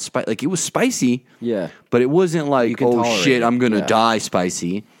that spicy. Like it was spicy, Yeah. but it wasn't like, can oh tolerate shit, it. I'm gonna Yeah. die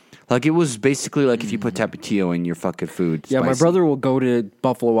spicy. Like it was basically like if you put tapatio in your fucking food. Yeah, my spicy. brother will go to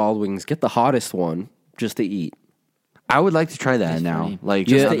Buffalo Wild Wings, get the hottest one just to eat. I would like to try that now. funny. Like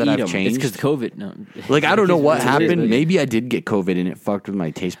Yeah, just now to that eat I've 'em. It's changed. because COVID. No, Like I don't know what It's weird, happened. but- Maybe I did get COVID and it fucked with my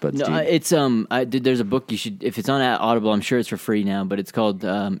taste buds, No, dude. it's there's a book you should, if it's on Audible, I'm sure it's for free now, but it's called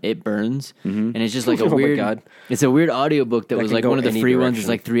It Burns, and it's just like a Oh my weird. God. It's a weird audio book that was can like go one of the any free ones. It's direction.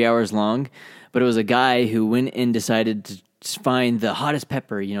 like 3 hours long, but it was a guy who went and decided to find the hottest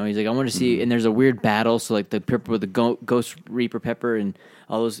pepper. He's like, I want to see, and there's a weird battle. So like the pepper with the Ghost Reaper pepper and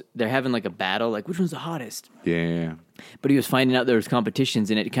all those, they're having like a battle. Like which one's the hottest? yeah. But he was finding out there was competitions,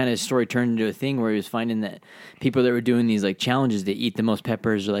 and it kind of story turned into a thing where he was finding that people that were doing these like challenges, they eat the most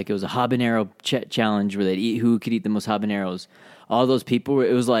peppers, or like it was a habanero challenge where they'd eat who could eat the most habaneros. All those people,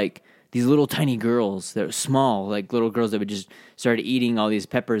 it was like these little tiny girls that were small, like little girls that would just start eating all these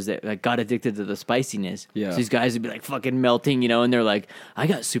peppers that like got addicted to the spiciness. Yeah. So these guys would be like fucking melting, and they're like, I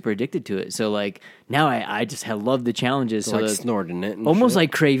got super addicted to it. So like now I just love the challenges. So like the- snorting it. And almost shit.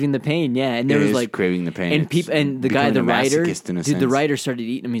 like craving the pain, yeah. And there It was is like craving the pain. and It's people, and the guy, the becoming a writer, masochist in a dude, the sense. writer started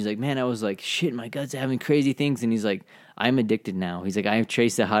eating them. He's like, man, I was like, shit, my gut's having crazy things, and he's like, I'm addicted now. He's like, I've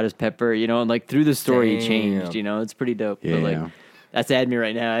traced the hottest pepper, and like through the story, he changed. Damn. It's pretty dope. Yeah, But like, yeah. That's Admir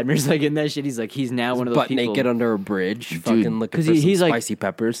right now. Admir's like in that shit. He's like, he's now one of those Butt people. naked under a bridge, fucking looking 'Cause for some he's like- spicy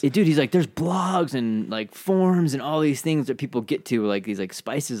peppers. Dude, he's like, there's blogs and like forums and all these things that people get to. Like these like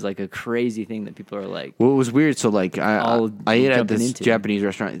spices, like a crazy thing that people are like. Well, it was weird. So like All I ate at jumping this into. Japanese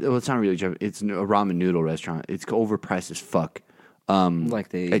restaurant. Well, it's not really Japanese. It's a ramen noodle restaurant. It's overpriced as fuck. Like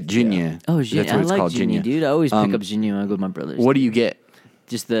they At Jinya. Oh, That's Jinya. what I it's like called, Jinya, Jinya. dude. I always pick up Jinya when I go with my brothers. What do you get?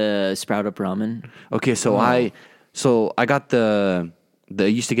 Just the sprout up ramen. Okay, so I got the I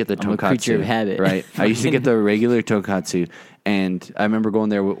used to get the I'm a tonkatsu. creature of habit. Right. I used to get the regular tonkatsu, and I remember going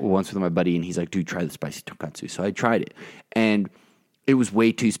there once with my buddy, and he's like, "Dude, try the spicy tonkatsu." So I tried it, and it was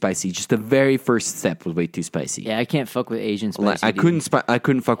way too spicy. Just the very first step was way too spicy. Yeah, I can't fuck with Asian spicy. Like, I dude.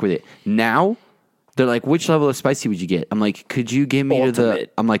 couldn't fuck with it. Now they're like, "Which level of spicy would you get?" I'm like, "Could you give me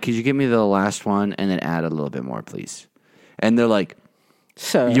Ultimate. could you give me the last one and then add a little bit more, please?" And they're like,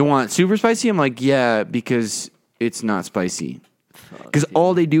 So "You want super spicy?" I'm like, "Yeah, because it's not spicy." Because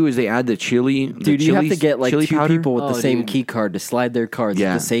all they do is they add the chili. dude, you have to get like chili two powder. people with the Oh, same dude. key card to slide their cards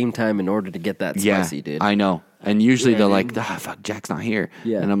Yeah. at the same time in order to get that Yeah, spicy, dude. I know. And usually Yeah, they're dude. like, fuck, Jack's not here.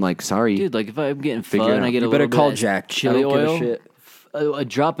 Yeah. And I'm like, sorry. Dude, like if I'm getting Figure pho it and I out. get a You better little call bit of Jack. chili I don't give a oil, shit. a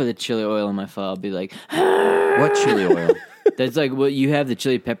drop of the chili oil in my pho, I'll be like, What chili oil? that's like what you have the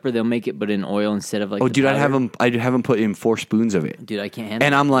chili pepper. They'll make it, but in oil instead of like. Oh, the dude, I'd powder. have him put in 4 spoons of it. Dude, I can't handle.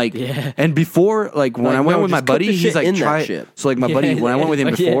 And I'm like, Yeah. and before, like when Like, I went no, with my just cook buddy, the he's shit like, in that try. shit. So like my buddy, Yeah, when I went with him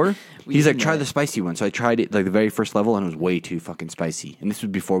yeah. before, We he's did like, try that. the spicy one. So I tried it like the very first level, and it was way too fucking spicy. And this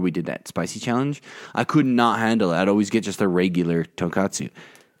was before we did that spicy challenge. I could not handle it. I'd always get just a regular tonkatsu.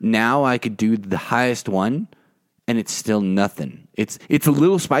 Now I could do the highest one, and it's still nothing. It's a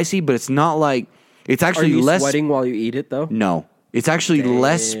little spicy, but it's not like it's Are actually you less. sweating while you eat it though? No, it's actually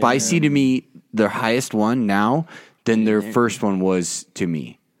less spicy to me. Their highest one now than their first one was to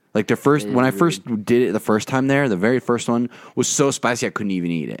me. Like their first, when I first did it the first time there, the very first one was so spicy I couldn't even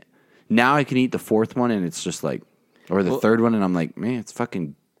eat it. Now I can eat the fourth one and it's just like, or the third one, and I'm like, man, it's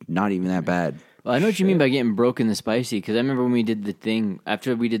fucking not even that bad. Well, I know what you mean by getting broken the spicy, because I remember when we did the thing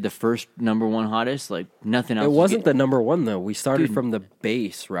after we did the first number one hottest, like nothing else. It was wasn't the getting- number one though. We started from the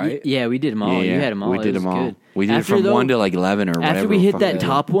base, right? Yeah, we did them all. You had them all. We It did was them all. good. We did After it from though- 1 to like 11 or whatever. After we hit fuck that it.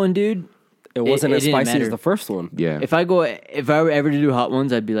 top one, dude. It wasn't it as didn't spicy matter. as the first one. Yeah. If I ever to do hot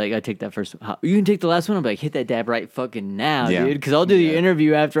ones, I'd be like, I take that first. You can take the last one. I'm like, hit that dab right fucking now, Yeah. dude. Because I'll do the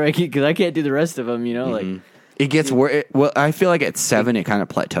interview after because I can't do the rest of them. You know, like It gets worse. Well, I feel like at 7 it kind of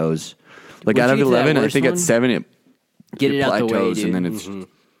plateaus. Like Once out of you get to that 11, I worst think one, at 7 it get it out the way, plateaus, dude. and then it's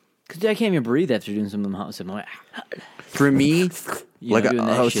Because I can't even breathe after doing some of them hot. So I'm like, for me. Like doing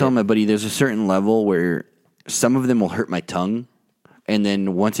that I was shit. telling my buddy, there's a certain level where some of them will hurt my tongue. And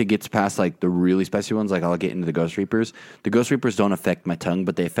then once it gets past like the really spicy ones, like I'll get into the Ghost Reapers. The Ghost Reapers don't affect my tongue,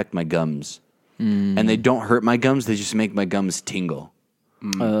 but they affect my gums. And they don't hurt my gums, they just make my gums tingle.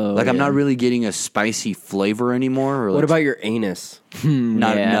 oh, Like I'm yeah. not really getting a spicy flavor anymore. Or What like, about your anus?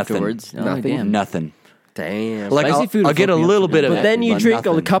 not yeah, nothing? afterwards? Oh, Nothing. damn. Nothing. Damn. Like Spicy food I'll will get a fuck me up little for bit that. of but it, then you but drink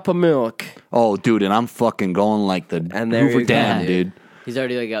nothing. a cup of milk. Oh, dude, and I'm fucking going like the And there Hoover you go, Dam, dude. dude. He's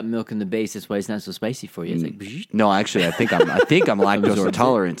already like got milk in the base. That's why it's not so spicy for you. It's like, bzz. No, actually, I think I'm lactose Absorbs it.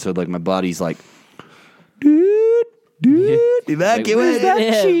 intolerant. So like my body's like, dude, evacuate. Like,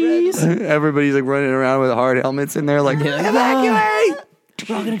 yeah, cheese? Everybody's like running around with hard helmets in there, like evacuate.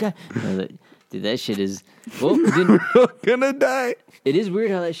 we're all gonna die. No, dude, that shit is. Well, dude, We're gonna die. it is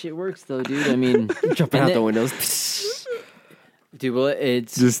weird how that shit works, though, dude. I mean, Jumping and out the then- windows. dude. Well,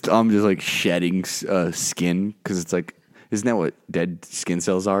 it's I'm just like shedding skin because it's like, isn't that what dead skin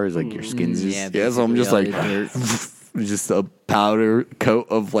cells are? Is like your skin's just So I'm just like. Just a powder coat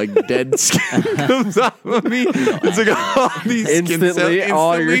of like dead skin comes off of me. It's like all these Instantly, skin cells.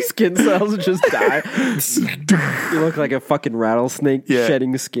 all your skin cells just die. You look like a fucking rattlesnake Yeah.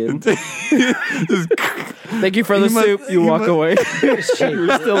 shedding skin. Thank you for the You must- soup. You you walk must- away. You're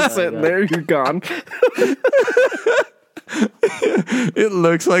still sitting there. You're gone. It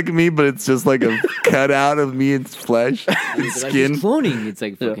looks like me, but it's just like a cutout of me in flesh, and skin. It's cloning. It's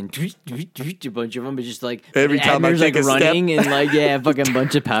like fucking a bunch of them, but just like Every time I Admir's, take like a step. running and like fucking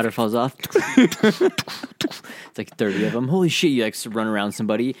bunch of powder falls off. It's like 30 of them. Holy shit! You like run around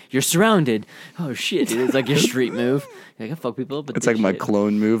somebody. You're surrounded. Oh shit! Dude. It's like your street move. You're like I fuck people up. With It's this like my shit.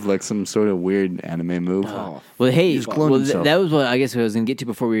 clone move, like some sort of weird anime move. Well, hey, just cloned himself. that was what I guess I was going to get to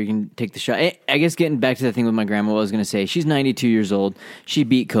before we can take the shot. I guess getting back to the thing with my grandma, what I was going to say, she's 92 years old. She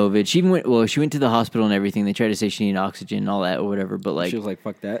beat COVID. She even she went to the hospital and everything. They tried to say she needed oxygen and all that or whatever, but like She was like,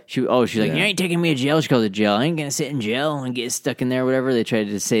 "Fuck that." she's like, you ain't taking me to jail. She calls it jail. I ain't going to sit in jail and get stuck in there or whatever. They tried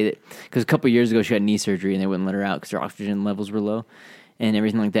to say that because a couple years ago she had knee surgery and they wouldn't let her out because her oxygen levels were low. and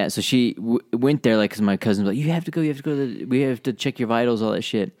everything like that. So she went there, like, because my cousin was like, you have to go, we have to check your vitals, all that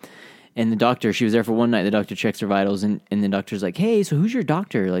shit. And the doctor, she was there for one night. The doctor checks her vitals, and the doctor's like, hey, so who's your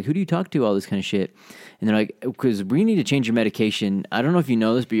doctor? Like, who do you talk to? All this kind of shit. And they're like, because we need to change your medication. I don't know if you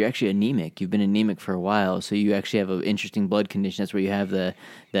know this, but you're actually anemic. You've been anemic for a while, so you actually have an interesting blood condition. That's where you have the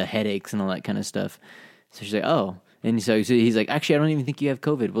headaches and all that kind of stuff. So she's like, oh. And so he's like, actually, I don't even think you have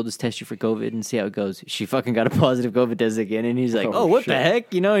COVID. We'll just test you for COVID and see how it goes. She fucking got a positive COVID test again. And he's like, oh, what the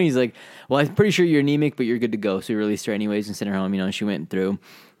heck? You know, and he's like, well, I'm pretty sure you're anemic, but you're good to go. So he released her anyways and sent her home. You know, and she went through,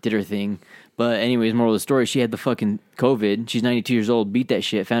 did her thing. But anyways, moral of the story, she had the fucking COVID. She's 92 years old, beat that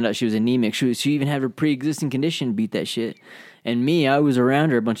shit. Found out she was anemic. She even had her pre-existing condition, beat that shit. And me, I was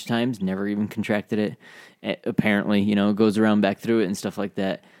around her a bunch of times, never even contracted it. Apparently, you know, goes around back through it and stuff like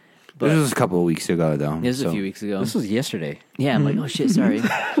that. But This was a couple of weeks ago, though. this was so. a few weeks ago. This was yesterday. Yeah, I'm like, oh shit, sorry.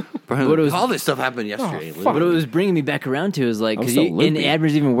 Bro, But it was- all this stuff happened yesterday. What it was bringing me back around to is like, I'm because so and loopy.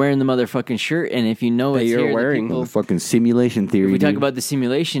 Admir's even wearing the motherfucking shirt, and if you know That it's you're here, the wearing. people- The fucking simulation theory. if we talk dude. about the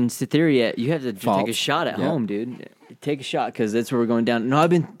simulation theory, you have to just take a False. shot at Yeah. home, dude. Take a shot because that's where we're going down. No, I've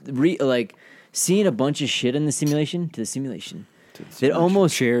been seeing a bunch of shit in the simulation to the simulation. It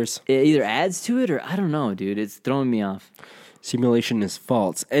almost Cheers. it either adds to it or I don't know, dude. It's throwing me off. Simulation is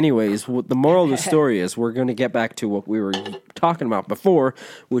false. Anyways, the moral of the story is we're going to get back to what we were talking about before,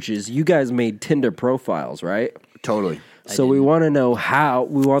 which is you guys made Tinder profiles, right? Totally. So we want to know how.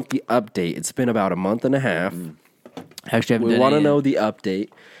 We want the update. It's been about a month and a half. I actually haven't We done want to any- know the update.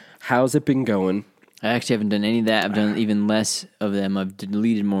 How's it been going? I actually haven't done any of that. I've done even less of them. I've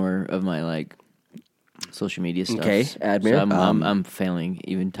deleted more of my like social media stuff. Okay, Admir? So I'm failing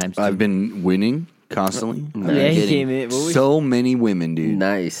even times two. I've been winning constantly. Yeah, he came in. What was- So many women, dude.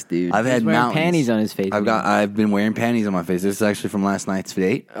 Nice, dude. I've had wearing mountains. panties on his face. I've been wearing panties on my face. This is actually from last night's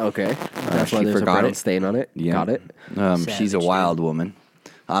date. Okay. That's why she there's a forgot brown it. stain on it. Yeah. Got it. She's a Savage, wild woman.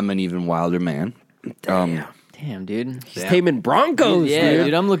 I'm an even wilder man. Damn, dude. He's taming Broncos, Yeah, dude.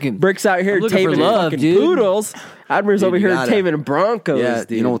 dude. I'm looking. Bricks out here I'm looking for taming love, fucking dude. poodles. Admir's over you here gotta- taming Broncos, Yeah,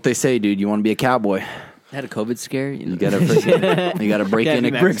 dude. you know what they say, dude. You want to be a cowboy. Had a COVID scare. You know? You gotta freaking, you gotta break Gotta in be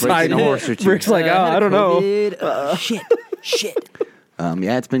a, Max break in hiding a it. horse or two. Brick's like, oh, had I don't know. COVID. Shit.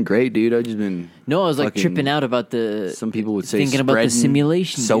 Yeah, it's been great, dude. I've just been. No, I was like fucking- tripping out about the. Some people would say Thinking about the spreading,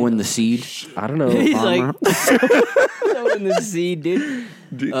 simulation, sowing dude. the seed. I don't know. He's farmer. like sowing the seed, dude.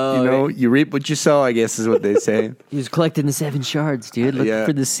 You know, you reap what you sow. I guess is what they say. He was collecting the 7 shards, dude. Looking Yeah.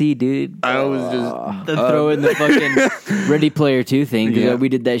 for the seed, dude. I was just. Throw in the fucking Ready Player 2 thing because Yeah. we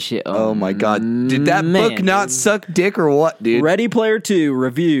did that shit. Oh my god! Did that man, book not dude. suck dick or what, dude? Ready Player 2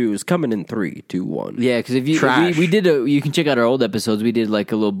 reviews coming in 3, 2, 1. Yeah, because if you Trash. we did a, you can check out our old episodes. We did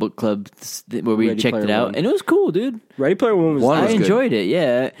like a little book club where we Ready checked Player it out, One. and it was cool, dude. Ready Player 1 was One I was good. enjoyed it.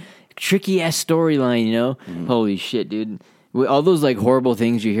 Yeah, tricky ass storyline. You know, holy shit, dude. All those like horrible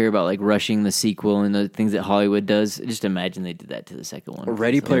things you hear about, like rushing the sequel and the things that Hollywood does. Just imagine they did that to the second one.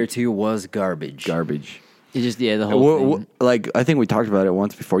 Ready So, Player 2 was garbage. Garbage. It just the whole thing. Like I think we talked about it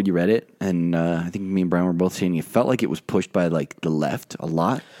once before you read it, and I think me and Brian were both saying it felt like it was pushed by like the left a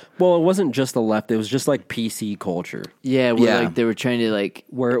lot. Well, it wasn't just the left. It was just like PC culture, Yeah, where Yeah. like they were trying to like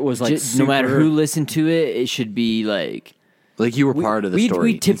where it was like no matter super- who listened to it, it should be like Like you were part of the we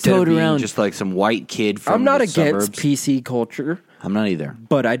story. tiptoed Instead of being around- just like some white kid from I'm not the against suburbs. PC culture, I'm not either,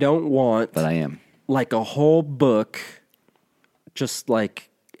 but I don't want but I am. like a whole book just like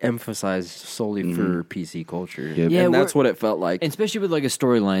emphasized solely for PC culture. Yep. Yeah, and that's we're- what it felt like. And especially with like a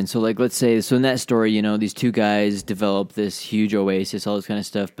storyline. So like let's say in that story, you know, these two guys develop this huge oasis, all this kind of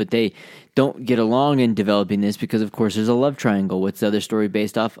stuff, but they don't get along in developing this because of course there's a love triangle. What's the other story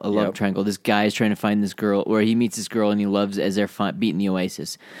based off? A love Yep. triangle. This guy's trying to find this girl, or he meets this girl and he loves as they're beating the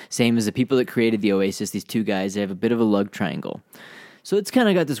oasis. Same as the people that created the oasis, these two guys, they have a bit of a love triangle. So it's kind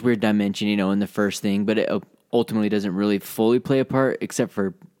of got this weird dimension, you know, in the first thing, but it ultimately doesn't really fully play a part except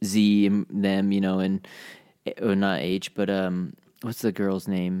for Z and them, you know, and or not H, but what's the girl's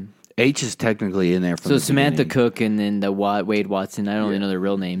name? H is technically in there. From So the Samantha beginning. Cook and then the Wade Watson. I don't really know their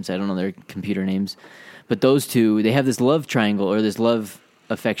real names. I don't know their computer names. But those two, they have this love triangle or this love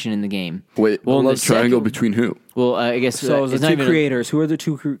affection in the game. Wait, well, in the second- between who? Well, I guess so it's the not two even creators. Who are the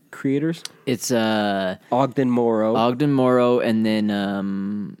two creators? It's Ogden Morrow. Ogden Morrow and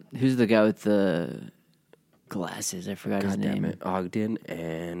then who's the guy with the glasses? I forgot his God damn name. it, Ogden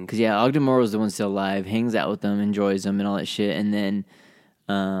and Because yeah, Ogden Morrow is the one still alive, hangs out with them, enjoys them, and all that shit. And then,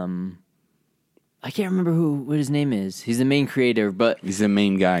 I can't remember what his name is. He's the main creator, but He's the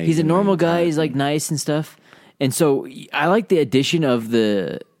main guy. he's a the normal main guy. He's like nice and stuff. And so I like the addition of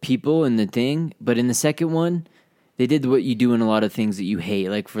the people and the thing. But in the second one, they did what you do in a lot of things that you hate,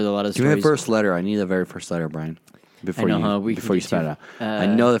 like for a lot of Give me stories. the first letter. I need the very first letter, Brian. before I know, you huh? We before you can spat do it two. out. I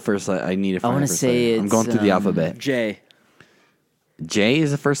know the first letter. I need to find wanna the first say letter. I'm going it's, through the alphabet. J. J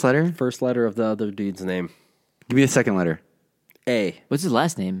is the first letter. First letter of the other dude's name. Give me the second letter. A. What's his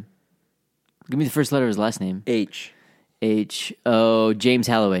last name? Give me the first letter of his last name. H. H. Oh, James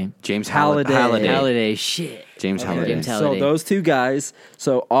Halliday. James Halliday. Halliday. Shit. James Halliday. James So Halliday. those two guys.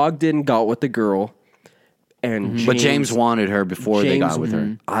 So Ogden got with the girl, and But James wanted her before they got with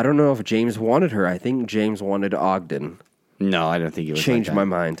her. I don't know if James wanted her. I think James wanted Ogden. No, I don't think it was. Changed like my that.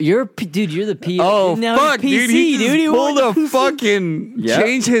 mind. Dude, you're the P. Oh now fuck, he's PC, dude! He dude. He pulled won. a fucking Yeah.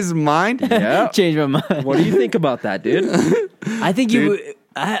 change his mind. Yeah. Change my mind. What do you think about that, dude? I think you.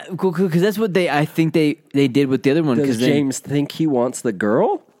 Cool, because that's what I think they did with the other one. Does Because James think he wants the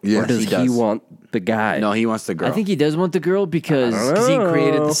girl, Yes, or does he he does. want the guy? No, he wants the girl. I think he does want the girl because because he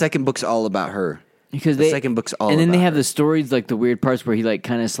created the second book's all about her. because The they second book's all and then they about have her. the stories like the weird parts where he like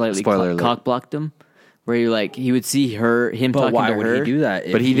kind of slightly Spoiler alert. cock blocked them, where he would see him But talking why to would her. he do that?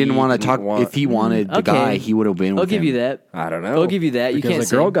 if But he didn't want to talk. want- If he wanted the Okay. guy, he would have been. I'll with give him. you that. I don't know. I'll give you that. You Because can't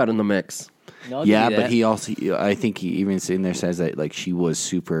the girl say. got in the mix. No, I'll Yeah, give you but that. he also. I think he even in there says that like she was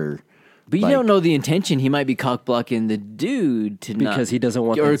super. But you like- don't know the intention. He might be cock blocking the dude to not Because he doesn't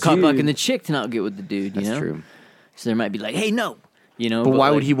want or the cock blocking dude. the chick to not get with the dude. You That's know? true. So there might be like, hey, no, you know. But why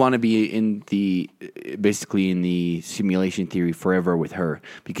like, would he want to be in the basically in the simulation theory forever with her?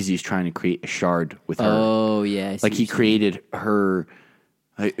 Because he's trying to create a shard with her. Oh yeah, I see Like what he you're saying. created her.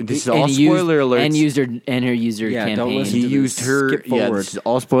 This is And all he used- spoiler alerts. and used her user Yeah, don't campaign. listen He to this. used her. Skip Yeah, forward. this is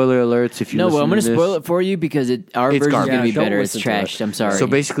all spoiler alerts. If you No, listen well, I'm going to this. spoil it for you because our It's version's garbage. going to be Yeah, don't better. It's listen to it. trashed. I'm sorry. So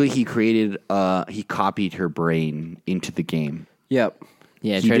basically, he created. He copied her brain into the game. Yep.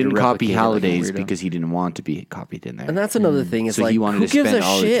 yeah, He tried to didn't copy replicate it like a Halliday's weirdo. because he didn't want to be copied in there. And that's another thing. Is So like, he wanted who to gives spend a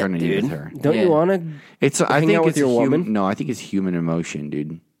all shit, eternity dude? with her. Don't Yeah. you want to? It's. I hang think out with it's your a woman? No, I think it's human emotion,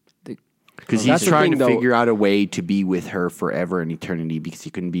 dude. The- Because That's he's the trying thing, to though. figure out a way to be with her forever in eternity because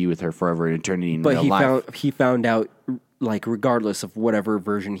he couldn't be with her forever in eternity in But real he life. found out, like, regardless of whatever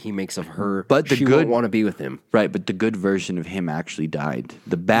version he makes of her, But the she good- won't want to be with him. Right, but the good version of him actually died.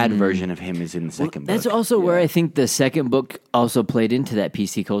 The bad version of him is in the second That's book. also where I think the second book also played into that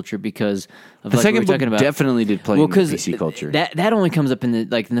PC culture because of The like second we were book talking about. definitely did play well, into 'cause PC culture. That only comes up in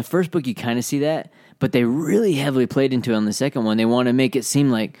the first book. You kind of see that, but they really heavily played into it on the second one. They want to make it seem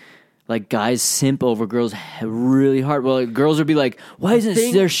like guys simp over girls really hard. Well, like, girls would be like, "Why isn't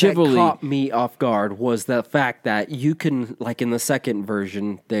thing there that chivalry?" caught me off guard was the fact that you can, like in the second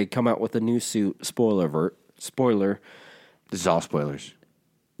version, they come out with a new suit. Spoiler. This is all spoilers.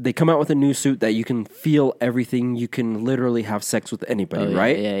 They come out with a new suit that you can feel everything. You can literally have sex with anybody, Oh, yeah,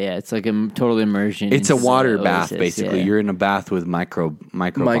 right? Yeah. It's like a total immersion. It's a into water the bath, Oasis, basically. yeah. You're in a bath with micro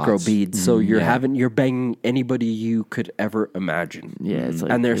Micro beads. So you're yeah. you're banging anybody you could ever imagine. Yeah, it's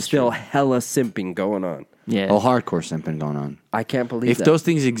like- and there's it's still hella simping going on. yeah. Oh, hardcore simping going on. I can't believe If that. those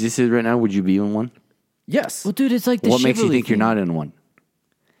things existed right now, would you be in one? Yes, Well, dude, it's like the What makes you chivalry think you're thing. not in one?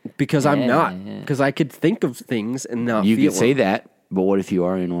 because I'm Yeah, not. yeah. Because I could think of things and not You feel could say them. that, but what if you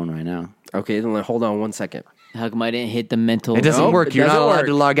are in one right now? Okay, then hold on 1 second. How come I didn't hit the mental? It doesn't Nope, work. it You're not doesn't allowed work.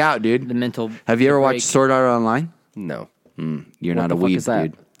 to log out, dude. The mental. Have you ever break. watched Sword Art Online? No. You're What not the a fuck weeb, is that?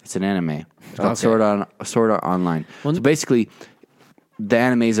 dude. It's an anime. It's called Okay. Sword Art Online. So basically, the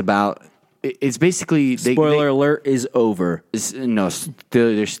anime is about. It's basically Spoiler alert is over.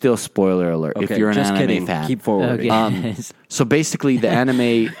 there's still spoiler alert if Okay, you're an just anime kidding. fan. Keep forward. Okay. So basically, the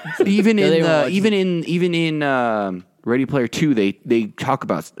anime, even No, they in won't watch even in Ready Player 2, they talk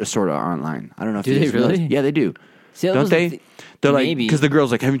about Sword Art Online. I don't know if Do you they guys know really? this. Yeah, they do. See, that Don't was the they? thi- They're like maybe. because the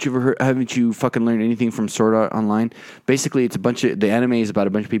girl's like, haven't you fucking learned anything from Sword Art Online? Basically, it's a bunch of the anime is about a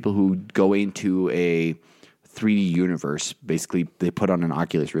bunch of people who go into a 3D universe. Basically, they put on an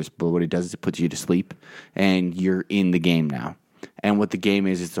Oculus wrist, but what it does is it puts you to sleep, and you're in the game now. And what the game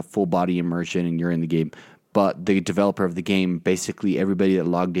is, it's a full body immersion, and you're in the game. But the developer of the game, basically everybody that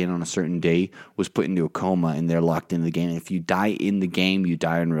logged in on a certain day was put into a coma, and they're locked in the game. If you die in the game, you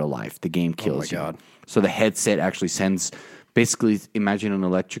die in real life. The game kills you. God. So the headset actually sends, basically, imagine an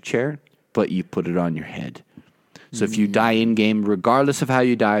electric chair, but you put it on your head. So if you die in game, regardless of how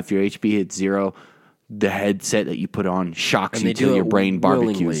you die, if your HP hits 0, the headset that you put on shocks And they you till do your it brain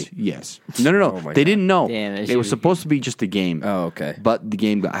barbecues. willingly. Yes. No. my They God. didn't know. Damn, that it shit was was- supposed to be just a game. Oh, okay. But the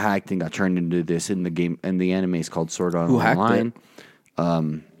game got hacked and got turned into this in the game, and the anime is called Sword Art Who hacked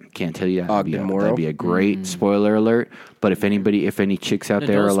Online. Can't tell you that. Ogden Morrow? That'd be a great spoiler alert. But if any chicks out No,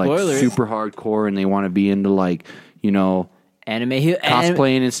 there don't are like spoil it. super hardcore and they want to be into like,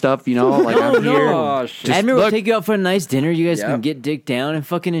 cosplaying and stuff. You know, like I'm here. Oh, shit. Just Admiral will look, take you out for a nice dinner. You guys Yep. can get dick down and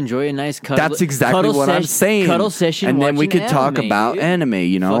fucking enjoy a nice cuddle. that's exactly cuddle what I'm saying. Cuddle session, and then we watching could talk anime, about dude. anime.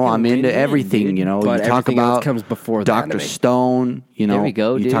 You know, Fucking I'm into win-win, everything. dude. You know, But you talk everything else about comes before the Dr. anime. Stone. You know, There we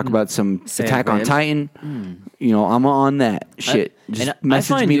go, you dude. talk about some Attack on Sandman. Titan. You know, I'm on that shit. Just and I message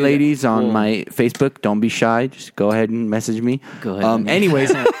find, me, dude, ladies, on well- my Facebook. Don't be shy. Just go ahead and message me. Go ahead.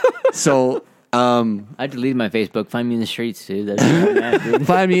 Anyways, so. I deleted my Facebook. Find me in the streets, dude. That's where I'm at, dude.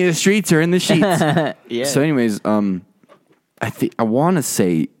 Find me in the streets or in the sheets. Yeah. So, anyways, I want to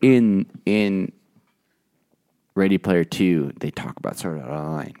say in Ready Player 2, they talk about Sword Art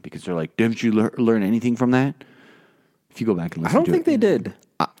Online because they're like, didn't you learn anything from that? If you go back and I listen don't to think they did.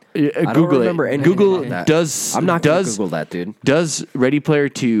 Google don't remember it. anything Google about that. does. I'm not going to does Google that, dude. does Ready Player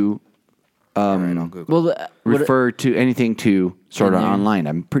 2 All right, I'll Google. Well, what- refer to anything to Sword Art In there? Online?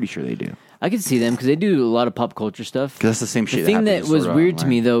 I'm pretty sure they do. I can see them because they do a lot of pop culture stuff. 'Cause that's the same shit The that thing happens that in was Sword Art weird to Online.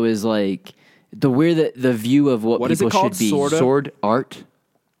 me though is like the view of what What is people it called? should be. Sword Art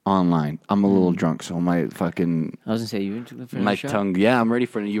Online. I'm a little drunk, so my fucking I was gonna say you for my a shot? tongue. Yeah, I'm ready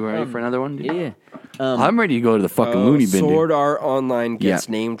for. You ready for another one? dude? Yeah. I'm ready to go to the fucking loony bin. dude. Sword Art Online gets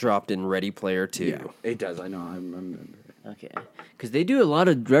Yeah. name dropped in Ready Player 2. It does. I know. I remember. Okay. Because they do a lot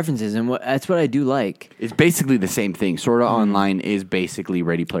of references, and that's what I do like. It's basically the same thing. Sword Art Online is basically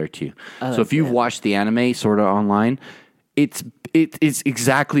Ready Player 2. I So like if you've that. watched the anime Sword Art Online, it's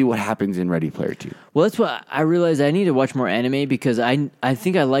exactly what happens in Ready Player 2. Well, that's what I realized. I need to watch more anime because I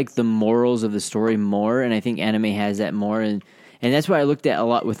think I like the morals of the story more, and I think anime has that more, and that's what I looked at a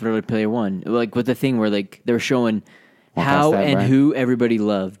lot with Ready Player 1, like with the thing where like they were showing how past that, and Brian. who everybody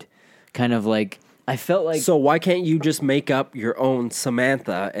loved, kind of like I felt like. So why can't you just make up your own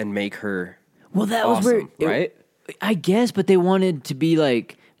Samantha and make her Well, that awesome, was where, right? I guess, but they wanted to be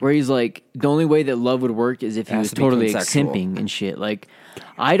like where he's like the only way that love would work is if he Has was to be totally like, consensual. simping and shit. Like,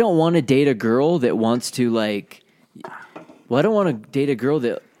 I don't want to date a girl that wants to like. Well, I don't want to date a girl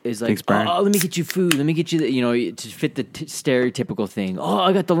that is like, Thanks, Brian. oh, let me get you food, let me get you, to fit the stereotypical thing. Oh,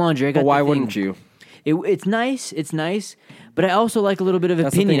 I got the laundry, I got. But why the thing. wouldn't you? It's nice, but I also like a little bit of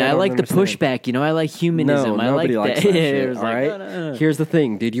That's the opinion. thing I I don't like the understand. pushback. I like humanism. No, I like nobody likes that. that It shit, was all like, right? no. Here's the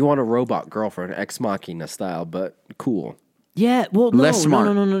thing, dude. You want a robot girlfriend, Ex Machina style, but cool. Yeah, well, no, Less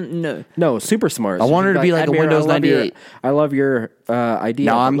smart. No. No, super smart. I want her to be like a Admir, Windows I love your- 98. I love your idea.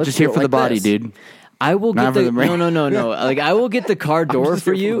 No, but I'm let's just do here it for the like body, this. dude. I will Not get for the the brain. no. Like I will get the car door just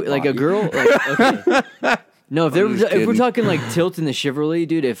for here for you, the like a body. girl. Like, okay. No, if just if we're kidding. talking like Tilt and the Chivalry,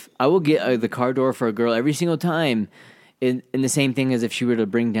 dude, if I will get the car door for a girl every single time, in the same thing as if she were to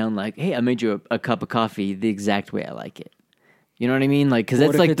bring down like, hey, I made you a cup of coffee the exact way I like it. You know what I mean? Like, because What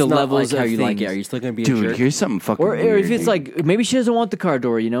that's if like it's the not levels like how of you things. like it? Are you still gonna be a Dude, jerk? here's something fucking Or weird. if it's dude. like maybe she doesn't want the car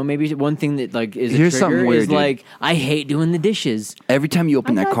door, maybe one thing that like is a Here's something trigger weird, is dude. like I hate doing the dishes. Every time you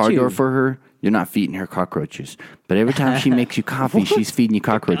open I that got car you. door for her, you're not feeding her cockroaches. But every time she makes you coffee, she's feeding you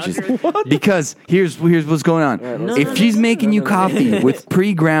cockroaches. Because here's what's going on. If she's making you coffee with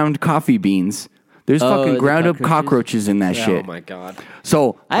pre-ground coffee beans, there's fucking the ground up cockroaches? cockroaches in that Oh shit. my god.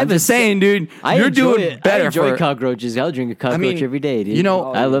 So I'm just saying, dude, I you're enjoy doing it. better I enjoy for. cockroaches. I'll drink a cockroach every day, dude. you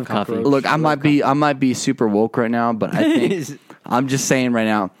know, I love coffee. cockroach. Look, I might be super woke right now, but I think I'm just saying right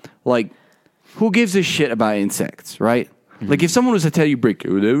now, like, who gives a shit about insects, right? Like, if someone was to tell you, Brick,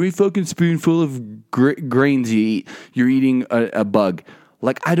 with every fucking spoonful of grains you eat, you're eating a bug.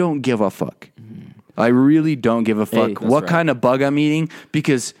 Like, I don't give a fuck. I really don't give a fuck that's what right. kind of bug I'm eating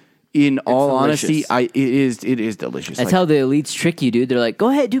because, in all honesty, delicious. it is delicious. That's Like, how the elites trick you, dude. They're like, go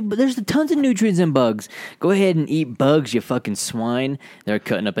ahead, dude, but there's tons of nutrients in bugs. Go ahead and eat bugs, you fucking swine. They're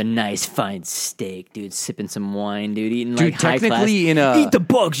cutting up a nice, fine steak, dude, sipping some wine, dude, eating Dude, like high class. technically, Eat the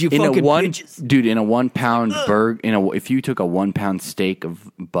bugs, you fucking bitches. dude, in a 1 pound if you took a 1 pound steak of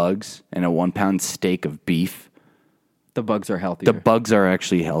bugs and a 1 pound steak of beef, The bugs are healthier. the bugs are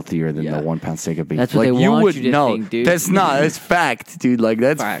actually healthier than Yeah. the 1 pound steak of beef. That's what like, they you want would you to know. think, dude. That's not. That's fact, dude. Like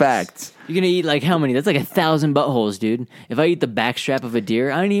that's Facts. facts. You're gonna eat like how many? That's like 1,000 buttholes, dude. If I eat the backstrap of a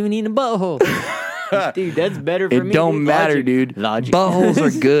deer, I ain't even eating a butthole. Dude, that's better for It me. don't dude. matter, Logic. dude. Logic. Buttholes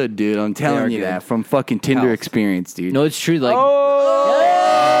are good, dude. I'm are telling you good. that from fucking Tinder Health. experience, dude. No, it's true. Like,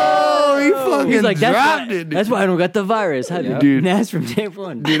 Oh, he fucking he's like, that's dropped why, it, that's why I don't got the virus. How Dude. That's from day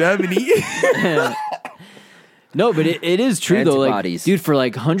one. dude. I've been eating. No, but it is true though. Like, Antibodies. dude, for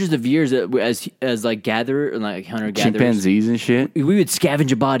like hundreds of years, as like gatherer and like hunter gatherers, Chimpanzees and shit. we would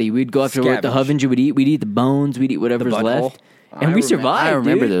scavenge a body. We'd go after what the Scavenge. Hovenge would eat. We'd eat the bones. We'd eat whatever's butthole. left, and we survived. I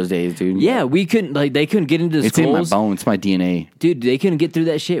remember dude. those days, dude. Yeah, we couldn't like they couldn't get into the It's in my skulls. bones. It's my DNA. Dude, they couldn't get through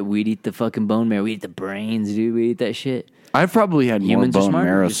that shit. We'd eat the fucking bone marrow. We'd eat the brains, dude. We'd eat that shit. I've probably had more Humans are bone smart,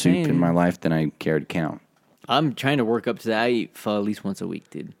 marrow just soup saying. in my life than I care to count. I'm trying to work up to that. I eat pho at least once a week,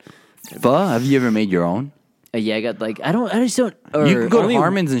 dude. Pho? Have you ever made your own? Yeah, I got like I just don't. Or You can go to only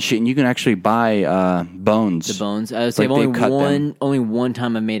Harmon's and shit, and you can actually buy bones. the bones. I would say Like, I've they cut them. only one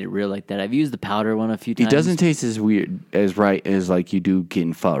time I made it real like that. I've used the powder one a few It times. doesn't taste as weird as right as like you do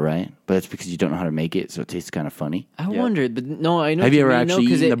getting pho, right? But it's because you don't know how to make it, so it tastes kind of funny. I wondered, but no, I know. Have what you ever mean, though, actually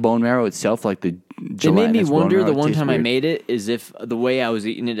 'cause eaten the bone marrow itself, like the It made me gelatinous bone wonder marrow? the It one tastes time I weird. made it is if the way I was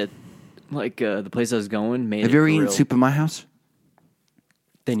eating it at like the place I was going made Have it you ever for eaten real. soup in my house?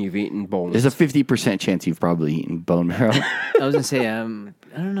 Then you've eaten bones. There's a 50% chance you've probably eaten bone marrow. I was gonna say I don't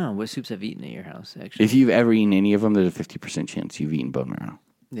know what soups I've eaten at your house actually. If you've ever eaten any of them, there's a 50% chance you've eaten bone marrow.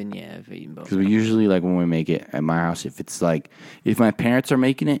 Then yeah, I've eaten both. Because we usually, like, when we make it at my house, if it's like, if my parents are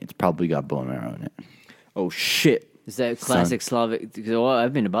making it, it's probably got bone marrow in it. Oh shit! Is that classic Slavic? Because, well,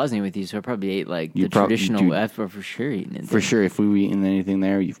 I've been to Bosnia with you, so I probably ate like You the prob- traditional. dude. I've for sure eaten it. For sure, if we were eating anything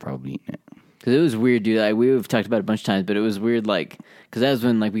there, you've probably eaten it. Because it was weird, dude. Like, we've talked about it a bunch of times, but it was weird. Like, because that was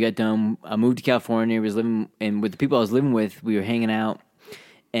when like we got done. I moved to California. Was living, and with the people I was living with, we were hanging out,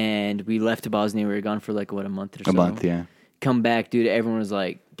 and we left to Bosnia. We were gone for like what, a month or so. A month, yeah. Come back, dude. Everyone was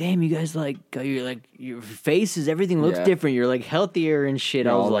like, "Damn, you guys like your faces, everything looks Yeah. different. You're like healthier and shit."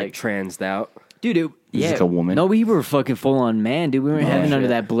 You're I all was like transed out. dude, yeah, like a woman? No, we were fucking full on man, dude. We weren't having none of shit.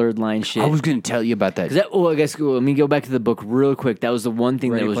 that blurred line shit. I was going to tell you about that. I guess let me go back to the book real quick. That was the one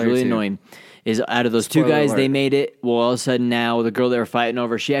thing Ready that was Player really 2. annoying. Is out of those two Spoiler guys, alert. they made it. Well, all of a sudden now, the girl they were fighting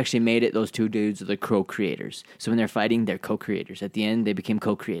over, she actually made it. Those two dudes are the co-creators. So when they're fighting, they're co-creators. At the end, they became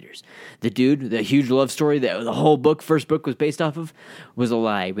co-creators. The dude, the huge love story that the whole book, first book was based off of, was a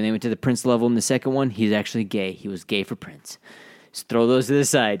lie. When they went to the Prince level in the second one, he's actually gay. He was gay for Prince. Just throw those to the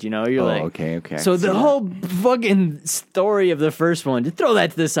side, you know? You're like, okay. So the whole fucking story of the first one, just throw that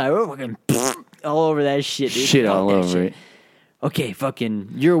to the side. We're fucking all over that shit, dude. Shit Fuck all that over shit. it. Okay,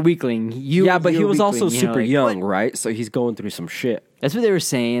 fucking, you're a weakling. Yeah, but he you're a was also weakling, you know, super like, young, what? right? So he's going through some shit. That's what they were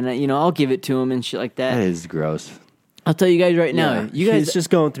saying. You know, I'll give it to him and shit like that. That is gross. I'll tell you guys right now. You guys, he's just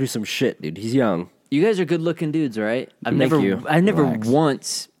going through some shit, dude. He's young. you guys are good looking dudes, all right? I've Thank never you. Relax.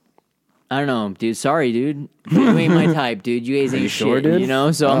 once. I don't know, dude. Sorry, dude. You ain't my type, dude. You guys ain't sure, shit. dude? You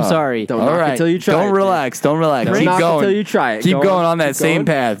know, so I'm sorry. Don't All knock it right. till you try Don't it, relax. Don't relax. Don't Keep knock it going. till you try it. Keep Go going on. on that Keep same going.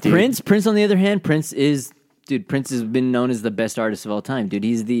 path, dude. Prince, on the other hand, Prince has been known as the best artist of all time, dude.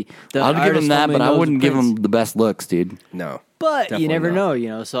 He's the I'll give artist him that, only but I knows wouldn't give Prince. him the best looks, dude. No. But Definitely you never not. know, you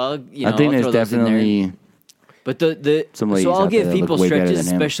know. So I'll, I think I'll there's throw those in there. definitely But the some ladies so I'll out give there that people look way better stretches,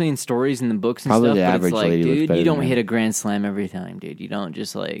 than him. especially in stories and the books and Probably stuff. the But average it's like, lady looks dude, better you don't than hit him. a grand slam every time, dude. You don't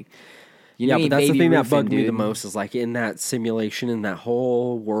just like. You Yeah, ain't but that's the Baby thing that Ruthing, bugged me the dude. most is like in that simulation, in that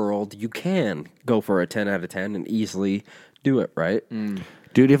whole world, you can go for a 10 out of 10 and easily do it, right?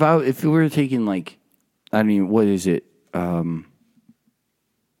 Dude, if we were taking like, I mean, what is it?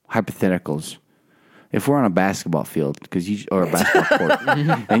 Hypotheticals. If we're on a basketball field, or a basketball court,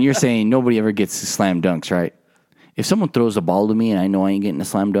 and you're saying nobody ever gets to slam dunks, right? If someone throws a ball to me and I know I ain't getting a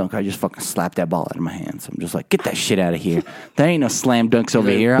slam dunk, I just fucking slap that ball out of my hands. I'm just like, get that shit out of here. There ain't no slam dunks over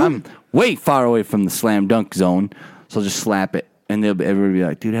here. I'm way far away from the slam dunk zone, so I'll just slap it. And everybody be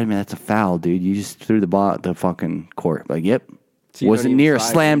like, dude, I mean, that's a foul, dude. You just threw the ball at the fucking court. Like, yep. So you Wasn't don't near a even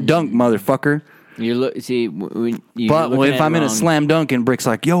try slam dunk, motherfucker. When you're But looking if at I'm it in a wrong. slam dunk and Brick's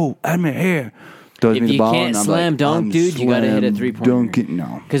like, yo, I'm here. Throws If me the you ball can't and I'm slam like, dunk, I'm dude, you gotta hit a slam 3-pointer. dunking.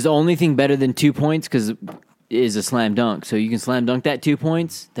 No. Because the only thing better than 2 points is a slam dunk. So you can slam dunk that 2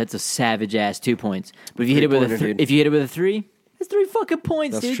 points. That's a savage ass 2 points. But if you hit it with Three-pointer, dude. if you hit it with a 3, it's 3 fucking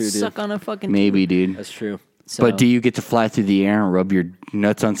points, That's dude. true, dude. Suck on a fucking Maybe, dude. That's true. So, But do you get to fly through the air and rub your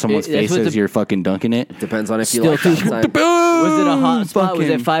nuts on someone's That's face what as the- you're fucking dunking it? Depends on if you Still like too- that time. Was it a hot spot? Was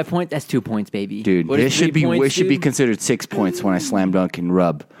Fucking- it 5 points? That's 2 points, baby. Dude, What is it should 3 be points, it should be dude? considered 6 points when I slam dunk and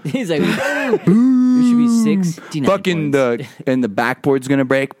rub. He's like, it should be 69 Fucking points. the backboard's gonna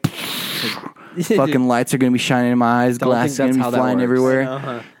break. Fucking lights are gonna be shining in my eyes. Don't Glass think is that's gonna how be that flying works. everywhere. I know,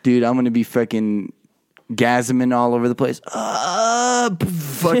 huh? Dude, I'm gonna be fucking gasming all over the place.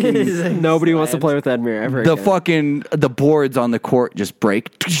 Fucking Nobody wants to play with Edmure ever the again. fucking the boards on the court just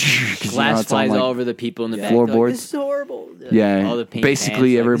break. 'Cause, you know, Glass it's on, flies like, all over the people in the back. floorboards. They're like, this is horrible. Yeah, All the pink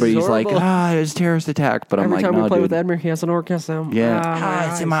basically pants, everybody's this is like, horrible. it's a terrorist attack. But Every I'm like, time no, we play dude. with Edmure, he has an orgasm.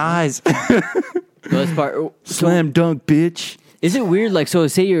 Yeah, it's in my eyes. The best part. Slam dunk, bitch. Is it weird? Like, so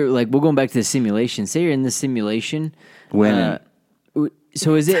say you're like, we're going back to the simulation. Say you're in the simulation. Winning.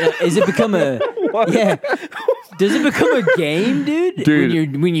 So is it become a yeah? Does it become a game, dude?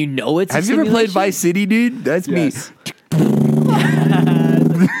 Dude. when you know it's. Have a you ever played simulation? Vice City, dude? That's Yes.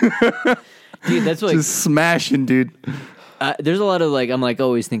 Dude, that's like Just smashing, dude. there's a lot of like I'm like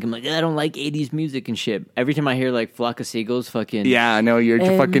always thinking like I don't like 80s music and shit. Every time I hear like Flock of Seagulls, fucking Yeah, I know you're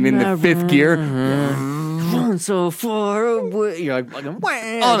fucking in the fifth gear. run so far away. You're like fucking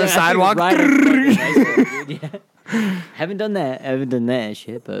On the sidewalk. Haven't done that.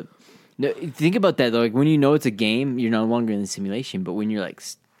 Shit. But no, think about that though. Like when you know it's a game, you're no longer in the simulation. But when you're like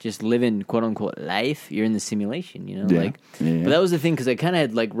just living quote unquote life, you're in the simulation. You know, Yeah. like. Yeah. But that was the thing because I kind of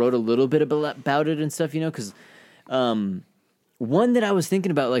had like wrote a little bit about it and stuff. You know, because. One that I was thinking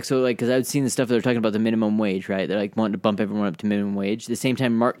about, like, so, like, because I'd seen the stuff that they're talking about the minimum wage, right? They're like wanting to bump everyone up to minimum wage. At the same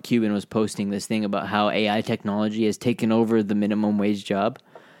time, Mark Cuban was posting this thing about how AI technology has taken over the minimum wage job.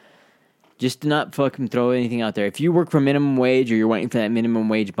 Just to not fucking throw anything out there. If you work for minimum wage or you're waiting for that minimum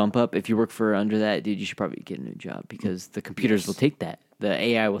wage bump up, if you work for under that, dude, you should probably get a new job because the computers will take that. The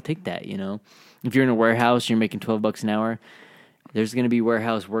AI will take that, you know? If you're in a warehouse, you're making $12 an hour, there's going to be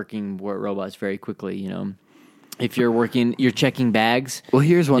warehouse working robots very quickly, you know? If you're working, you're checking bags. Well,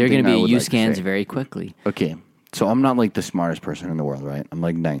 here's one they're thing going to I be would use like to scans say. very quickly. Okay, so I'm not like the smartest person in the world, right? I'm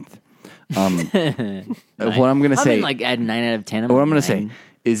like 9th. What I'm gonna I'm say, in like at 9 out of 10. what I'm gonna like say 9.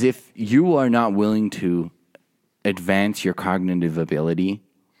 is, if you are not willing to advance your cognitive ability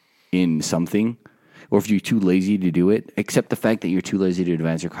in something, or if you're too lazy to do it, accept the fact that you're too lazy to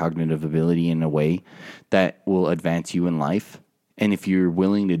advance your cognitive ability in a way that will advance you in life. And if you're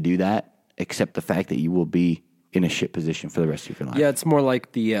willing to do that, accept the fact that you will be in a shit position for the rest of your life. Yeah, it's more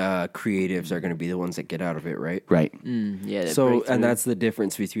like the creatives are going to be the ones that get out of it, right? Right. Yeah, that So, breakthrough. and that's the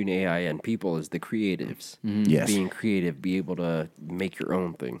difference between AI and people is the creatives. Yes. Being creative, be able to make your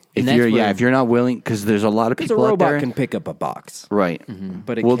own thing. If that's you're where- if you're not willing, because there's a lot of Because a people out robot there. can pick up a box, Right.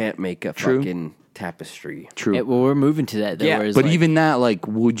 but it Well, can't make a true. fucking tapestry. True. Yeah, well, we're moving to that. Though, Yeah, whereas, But like, even that, like,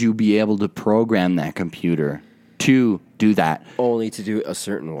 would you be able to program that computer to do that? Only to do it a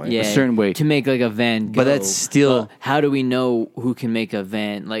certain way. yeah, a certain way. to make like a van. But go. that's still- Well, how do we know who can make a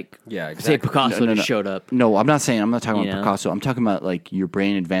van? Like, Yeah, say exactly. Picasso just showed up. No, I'm not talking You about know? Picasso. I'm talking about like your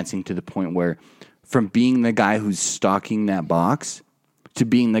brain advancing to the point where, from being the guy who's stocking that box to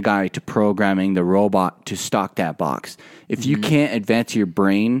being the guy to programming the robot to stock that box. If you can't advance your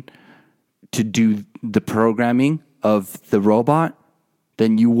brain to do the programming of the robot,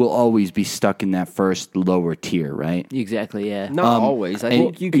 then you will always be stuck in that first lower tier, right? Exactly. Yeah. Not always. I and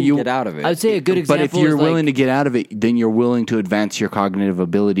think you can you- get out of it. I would say a good example. But if you're is willing to like, get out of it, then you're willing to advance your cognitive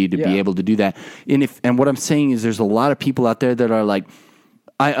ability to be Yeah. able to do that. And what I'm saying is, there's a lot of people out there that are like,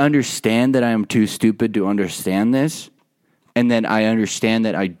 I understand that I am too stupid to understand this, and then I understand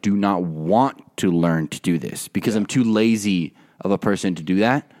that I do not want to learn to do this because I'm too lazy of a person to do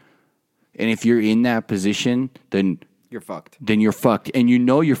that. And if you're in that position, then you're fucked. you're fucked, and you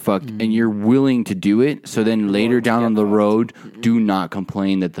know you're fucked, and you're willing to do it. So then later down on the road, do not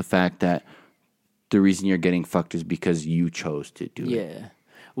complain that the fact that the reason you're getting fucked is because you chose to do it. yeah.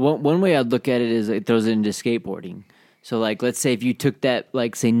 One way I'd look at it is it throws it into skateboarding. So, like, let's say if you took that,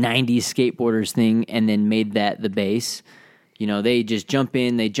 like, say, 90s skateboarders thing and then made that the base, you know, they just jump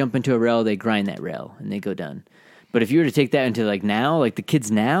into a rail, they grind that rail, and they go down. But if you were to take that into, like, now, like, the kids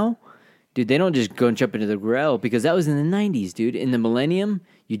now, dude, they don't just go and jump into the rail because that was in the 90s, dude. In the millennium,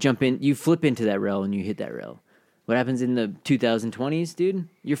 you flip into that rail and you hit that rail. What happens in the 2020s, dude?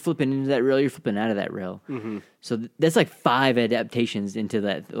 You're flipping into that rail, you're flipping out of that rail. Mm-hmm. So that's like 5 adaptations into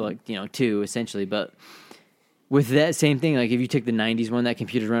that, like, you know, 2 essentially. But with that same thing, like if you took the 90s one, that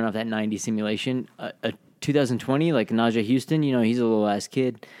computer run off that 90s simulation, a 2020, like Najee Houston, you know, he's a little ass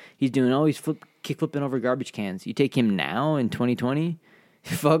kid. He's doing all these kick flipping over garbage cans. You take him now in 2020,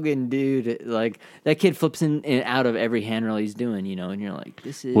 fucking dude, like that kid flips in and out of every handrail he's doing, you know, and you're like,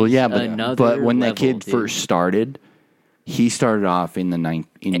 this is Well, yeah, another but when that level, kid dude. first started, he started off in the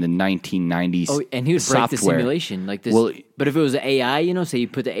 1990s. Oh, and he would break the software. simulation like this. Well, but if it was AI, you know, say you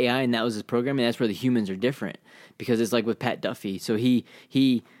put the AI and that was his programming, that's where the humans are different because it's like with Pat Duffy. So he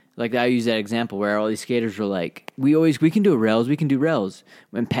like I use that example where all these skaters were like, we can do rails, we can do rails.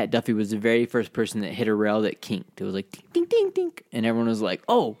 When Pat Duffy was the very first person that hit a rail that kinked, it was like ding ding ding, and everyone was like,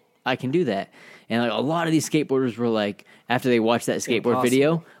 oh, I can do that. And like a lot of these skateboarders were like, after they watched that skateboard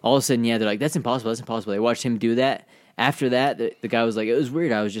video, all of a sudden, yeah, they're like, that's impossible. They watched him do that. After that, the guy was like, it was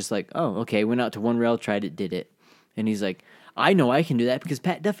weird. I was just like, oh, okay. Went out to one rail, tried it, did it. And he's like, I know I can do that because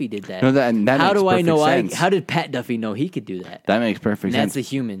Pat Duffy did that. No, that how makes do I know perfect sense. how did Pat Duffy know he could do that? That makes perfect And sense. that's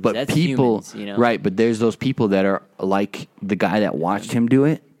the humans. But That's people, humans, you know? right? But there's those people that are like the guy that watched him do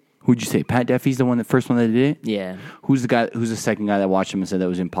it. Who'd you say? Pat Duffy's the first one that did it? Yeah. Who's the second guy that watched him and said that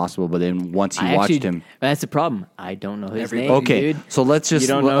was impossible? But then once he watched him, That's the problem. I don't know his name. okay, dude. so let's just You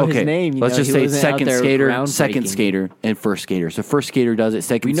don't know okay. his name. You Let's know, just he say wasn't out second there skater, groundbreaking. and first skater. So first skater does it.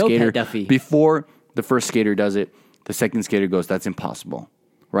 Second We know skater Pat Duffy. before the first skater does it. The second skater goes, "That's impossible."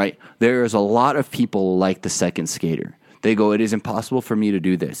 Right? There is a lot of people like the second skater. They go, "It is impossible for me to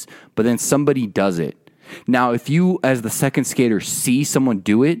do this," but then somebody does it. Now, if you, as the second skater, see someone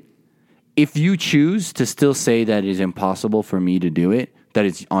do it, if you choose to still say that it is impossible for me to do it, that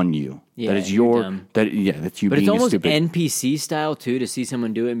is on you. Yeah, that is you're your dumb. that's you But being it's almost stupid. NPC style too to see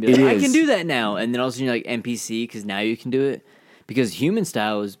someone do it and be It like, I is. can do that now, and then all of a sudden you're like NPC because now you can do it. Because human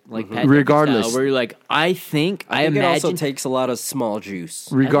style is like Pat Duffy Regardless. style, where you're like, I think I think it also imagine. takes a lot of small juice.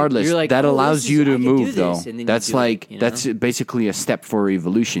 Regardless, you're like, that oh, allows this is- you I to can do move this, though. and then you That's do it, like you know? that's basically a step for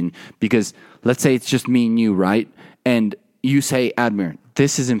evolution. Because let's say it's just me and you, right? And you say, Admir,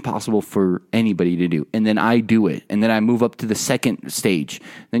 this is impossible for anybody to do. And then I do it. And then I move up to the second stage.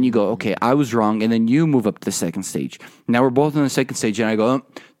 Then you go, okay, I was wrong. And then you move up to the second stage. Now we're both on the second stage. And I go,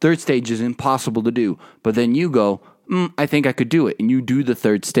 third stage is impossible to do. But then you go, I think I could do it. And you do the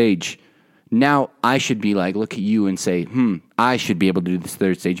third stage. Now I should be like, look at you and say, I should be able to do this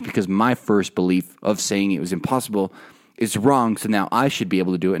third stage because my first belief of saying it was impossible is wrong. So now I should be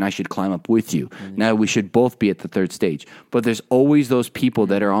able to do it and I should climb up with you. Now we should both be at the third stage. But there's always those people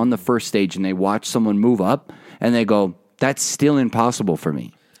that are on the first stage and they watch someone move up and they go, that's still impossible for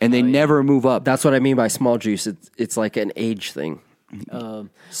me. And they never move up. That's what I mean by small juice. It's like an age thing.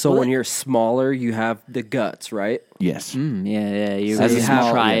 So when you're smaller, you have the guts, right? Yes. Yeah, you As really a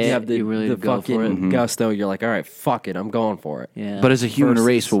small- try it. You have the, you really the go for it. fucking gusto. You're like, all right, fuck it, I'm going for it. Yeah, But as a human Versus-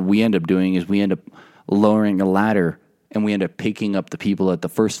 race, what we end up doing is we end up lowering a ladder and we end up picking up the people at the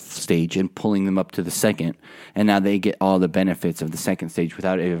first stage and pulling them up to the second. And now they get all the benefits of the second stage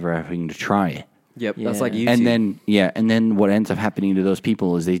without ever having to try it. Yep, Yeah. that's like YouTube. And then what ends up happening to those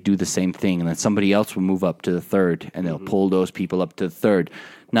people is they do the same thing, and then somebody else will move up to the third, and they'll pull those people up to the third.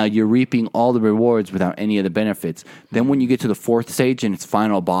 Now you're reaping all the rewards without any of the benefits. Then when you get to the fourth stage and it's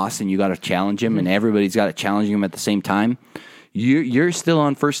final boss, and you got to challenge him, and everybody's got to challenge him at the same time, you're still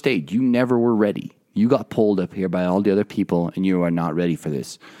on first stage. You never were ready. You got pulled up here by all the other people, and you are not ready for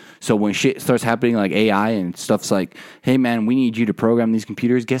this. So when shit starts happening like AI and stuff's like, hey man, we need you to program these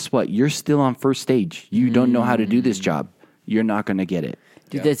computers, guess what? You're still on first stage. You don't know how to do this job. You're not going to get it.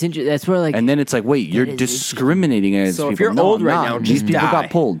 dude, that's interesting. That's where like And then it's like, wait, you're is discriminating against So people. if you're No, old I'm right not. now, These just people die. got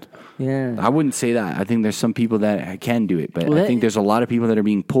pulled. yeah. I wouldn't say that. I think there's some people that can do it, but Well, I that- think there's a lot of people that are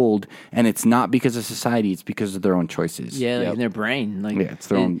being pulled, and it's not because of society; it's because of their own choices. Yeah, like Yep. in their brain. Like Yeah, it's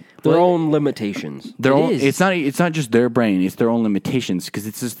their own- their own limitations. Their It own. is. It's not just their brain; it's their own limitations. Because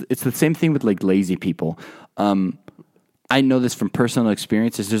it's the same thing with like lazy people. I know this from personal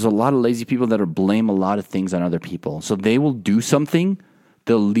experiences. There's a lot of lazy people that blame a lot of things on other people. So they will do something,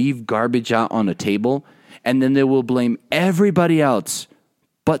 they'll leave garbage out on a table, and then they will blame everybody else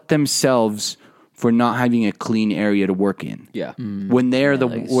but themselves for not having a clean area to work in. Yeah. When they're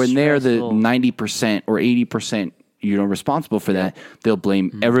like when they're the stressful. 90% or 80%, responsible for that, they'll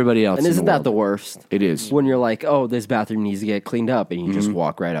blame everybody else. And in isn't the that the world. worst? It is. When you're like, oh, this bathroom needs to get cleaned up, and you just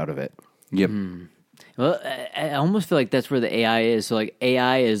walk right out of it. Yep. Well, I almost feel like that's where the AI is. So, like,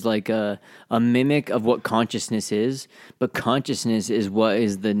 AI is like a mimic of what consciousness is, but consciousness is what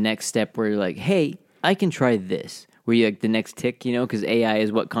is the next step where you're like, hey, I can try this. Where you like the next tick, because AI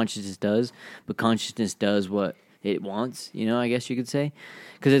is what consciousness does, but consciousness does what it wants, I guess you could say.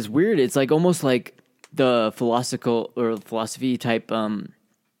 Because it's weird. It's like almost like the philosophy type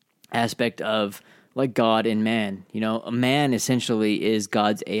aspect of like God and man. A man essentially is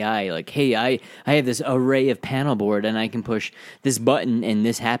God's AI. Like, hey, I have this array of panel board and I can push this button and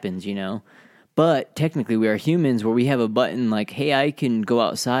this happens, But technically we are humans where we have a button like, hey, I can go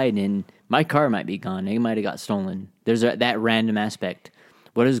outside and my car might be gone. It might have got stolen. There's that random aspect.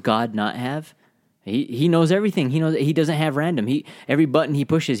 What does God not have? He knows everything. He knows he doesn't have random. Every button he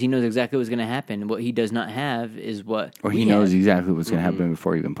pushes, he knows exactly what's going to happen. What he does not have is what Or we he knows have. exactly what's going to happen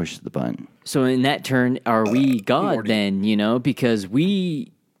before he even pushes the button. So in that turn, are we God then? Because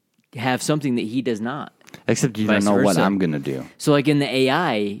we have something that he does not. Except you Vice don't know what versa. I'm going to do. So like in the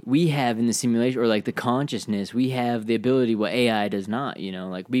AI, we have in the simulation or like the consciousness, we have the ability what AI does not,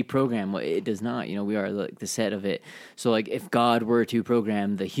 like we program what it does not, we are like the set of it. So like if God were to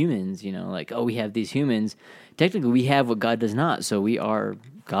program the humans, like, oh, we have these humans, technically we have what God does not. So we are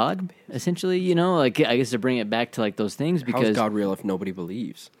God essentially, like I guess to bring it back to like those things How's because God real if nobody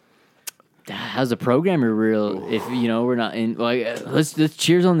believes? how's a programmer real if we're not in like let's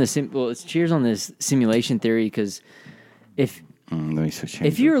cheers on this let's cheers on this simulation theory because if Let me switch.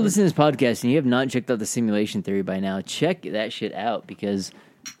 If you're listening to this podcast and you have not checked out the simulation theory by now, check that shit out because,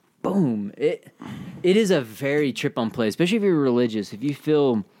 boom, it is a very trip on play, especially if you're religious. If you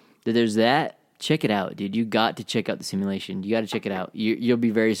feel that there's that, check it out, dude. You got to check out the simulation. You got to check it out. You'll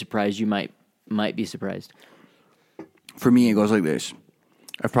be very surprised. You might be surprised. For me, it goes like this.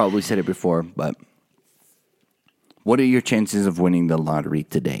 I've probably said it before, but what are your chances of winning the lottery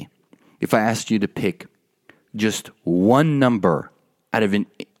today? If I asked you to pick just one number out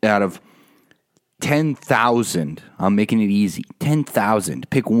of 10,000, I'm making it easy, 10,000.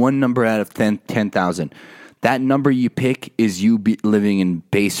 Pick one number out of 10,000. That number you pick is you living in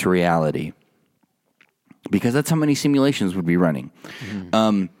base reality. Because that's how many simulations would be running.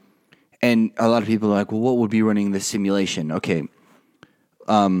 And a lot of people are like, well, what would be running this simulation? Okay.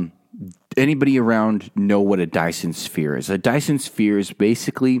 Anybody around know what a Dyson sphere is? A Dyson sphere is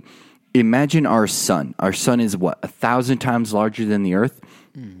basically, imagine our sun. Our sun is what, 1,000 times larger than the Earth?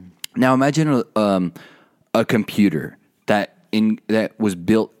 Now imagine a computer that was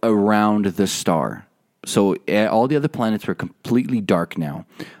built around the star. So all the other planets were completely dark now.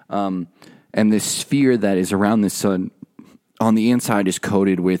 And this sphere that is around the sun on the inside is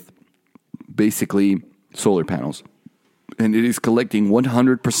coated with basically solar panels. And it is collecting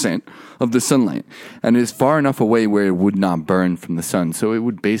 100% of the sunlight. And it is far enough away where it would not burn from the sun. So it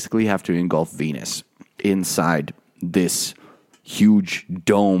would basically have to engulf Venus inside this huge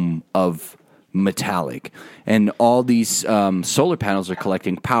dome of metallic. And all these solar panels are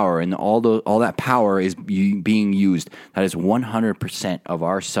collecting power. And all that power is being used. That is 100% of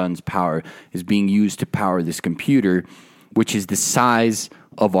our sun's power is being used to power this computer, which is the size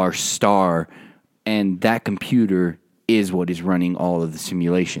of our star. And that computer is what is running all of the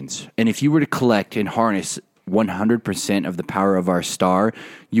simulations. And if you were to collect and harness 100% of the power of our star,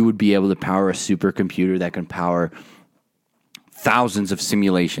 you would be able to power a supercomputer that can power thousands of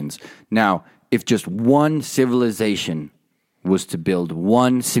simulations. Now, if just one civilization was to build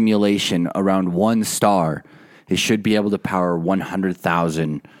one simulation around one star, it should be able to power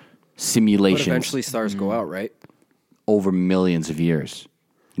 100,000 simulations. But eventually stars go out, right? Over millions of years.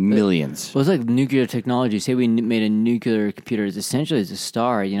 Millions. Well, it's like nuclear technology. Say we made a nuclear computer. It's essentially a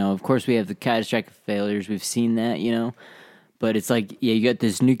star. Of course, we have the catastrophic failures. We've seen that, But it's like, yeah, you got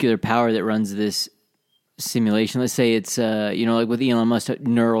this nuclear power that runs this simulation. Let's say it's, like with Elon Musk,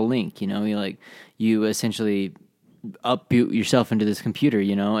 Neuralink, you essentially upboot yourself into this computer,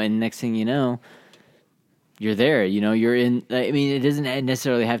 and next thing you know, you're there, you're in, it doesn't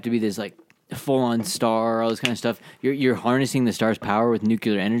necessarily have to be this like full-on star, all this kind of stuff. You're harnessing the star's power with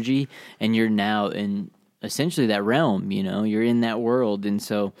nuclear energy, and you're now in essentially that realm. You're in that world, and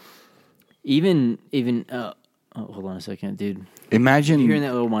so even hold on a second, dude. Imagine you're hearing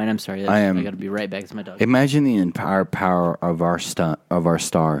that little whine. I'm sorry. I am. I got to be right back. It's my dog. Imagine the entire power of our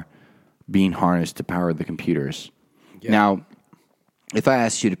star being harnessed to power the computers. Yeah. Now, if I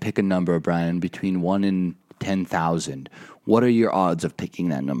asked you to pick a number, Brian, between 1 and 10,000, what are your odds of picking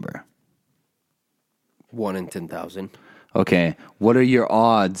that number? 1 in 10,000. Okay. What are your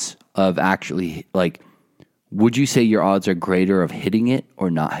odds of actually, would you say your odds are greater of hitting it or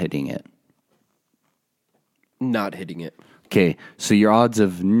not hitting it? Not hitting it. Okay. So your odds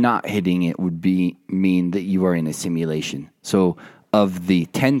of not hitting it would mean that you are in a simulation. So of the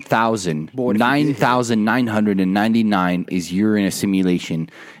 10,000, 9,999 is you're in a simulation,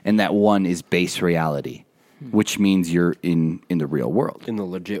 and that 1 is base reality. Which means you're in the real world. In the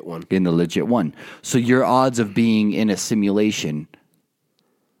legit one. In the legit one. So your odds of being in a simulation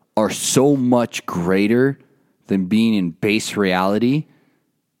are so much greater than being in base reality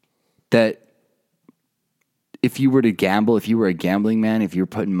that if you were to gamble, if you were a gambling man, if you were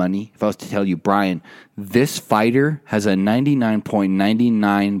putting money, if I was to tell you, Brian, this fighter has a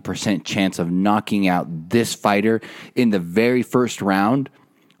 99.99% chance of knocking out this fighter in the very first round,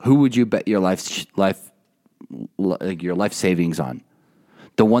 who would you bet your life savings on?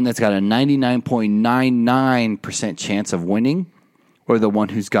 The one that's got a 99.99% chance of winning, or the one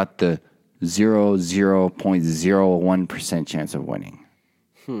who's got the 0.01% chance of winning?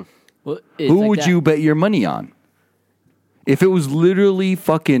 Well, who would you bet your money on? If it was literally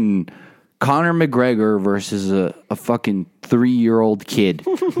fucking Conor McGregor versus a fucking 3-year-old kid,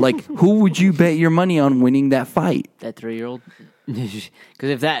 who would you bet your money on winning that fight? That 3-year-old? Because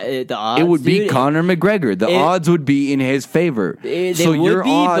if the odds, it would be Conor McGregor. The odds would be in his favor. So your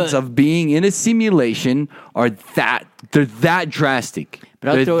odds of being in a simulation are they're that drastic.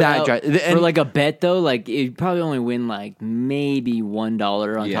 But I'll throw it out for a bet though. You'd probably only win maybe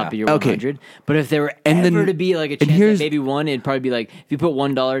 $1 on top of your 100. But if there were ever to be a chance that maybe one, it'd probably be if you put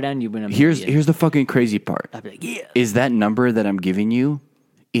 $1 down, you win a million. Here's the fucking crazy part. I'd be like, yeah. Is that number that I'm giving you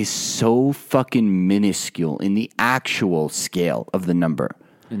is so fucking minuscule in the actual scale of the number.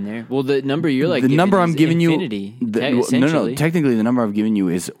 In there, well, the number you're the number I'm giving infinity, you, no. Technically, the number I'm giving you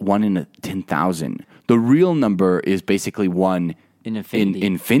is 1 in 10,000. The real number is basically 1 in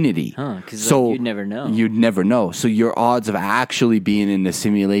infinity. Because you'd never know. You'd never know. So your odds of actually being in the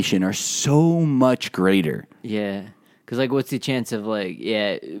simulation are so much greater. Yeah. Because like, what's the chance of like,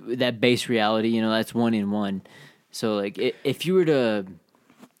 that base reality? You know, that's 1 in 1. So like, if you were to,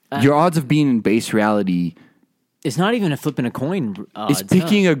 Your odds of being in base reality it's not even a flipping a coin. is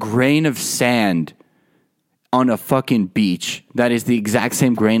picking a grain of sand on a fucking beach that is the exact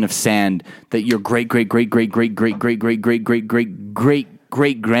same grain of sand that your great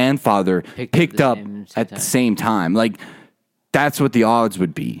grandfather picked up at the same time. Like, that's what the odds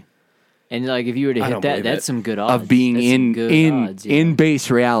would be And like, if you were to hit don't that, believe that's it. some good odds of being That's some in good in odds, yeah. in base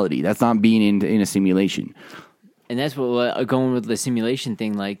reality. That's not being in a simulation. And that's what going with the simulation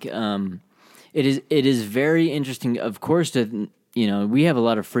thing. Like, it is very interesting. Of course, we have a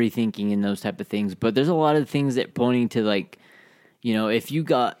lot of free thinking in those type of things, but there's a lot of things that pointing to like, if you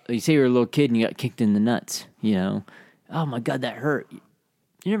say you're a little kid and you got kicked in the nuts, oh my God, that hurt.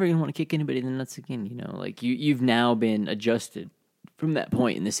 You're never gonna want to kick anybody in the nuts again. Like you've now been adjusted from that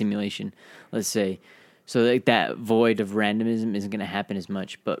point in the simulation. Let's say. So like that void of randomism isn't going to happen as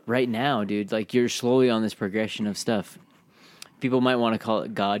much. But right now, dude, like you're slowly on this progression of stuff. People might want to call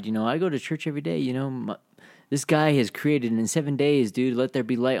it God. I go to church every day. This guy has created in 7 days, dude. Let there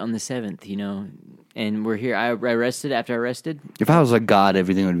be light on the 7th. And we're here. I rested after I rested. If I was a god,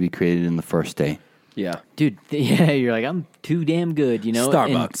 everything would be created in the first day. Yeah. Dude, you're like, I'm too damn good,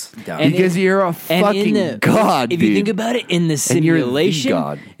 Starbucks. Because you're a fucking god, If dude. you think about it in the And you're the simulation,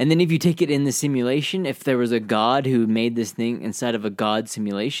 god. and then if you take it in the simulation, if there was a god who made this thing inside of a god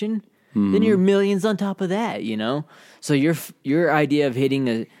simulation, then you're millions on top of that, So your idea of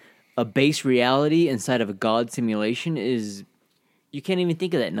hitting a base reality inside of a god simulation is, you can't even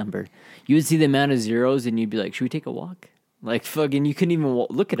think of that number. You would see the amount of zeros and you'd be like, should we take a walk? Like, fucking, you couldn't even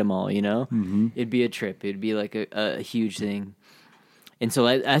look at them all, It'd be a trip. It'd be like a huge thing. And so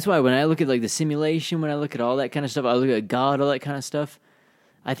that's why when I look at like the simulation, when I look at all that kind of stuff, I look at God, all that kind of stuff,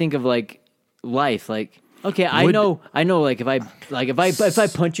 I think of like life. Like, okay, I know like if I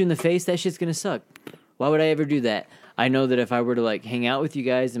punch you in the face, that shit's gonna suck. Why would I ever do that? I know that if I were to like hang out with you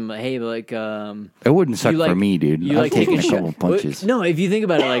guys and hey, like it wouldn't suck for me, dude. You like taking a couple shots. punches. No, if you think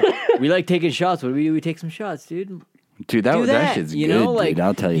about it, like we like taking shots. What do we do? We take some shots, dude. Dude, Do that shit's you good, know, like dude.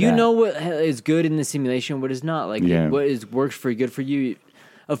 I'll tell you you that. know what is good in the simulation, what is not. Like what works for good for you.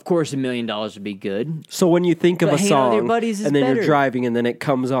 Of course, $1 million would be good. So when you think of But a hanging out with your song buddies is and then better. you're driving and then it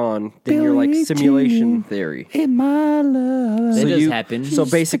comes on, then you're like simulation theory. In my love. That So does you- happen. So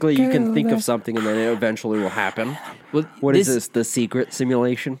basically, you can think of something and then it eventually will happen. Well, What is this? The secret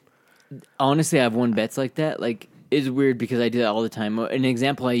simulation? Honestly, I've won bets like that. Like, it's weird because I do that all the time. An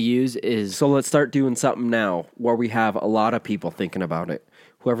example I use is So let's start doing something now where we have a lot of people thinking about it.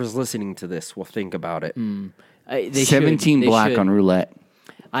 Whoever's listening to this will think about it. they 17 should, black on roulette.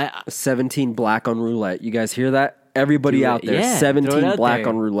 17 black on roulette. You guys hear that? Everybody Do it. out there, Yeah, throw it 17 out black there.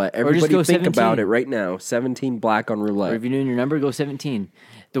 on roulette. Or just Everybody go think about 17. it right now. 17 black on Or roulette. if you're doing your number, go 17.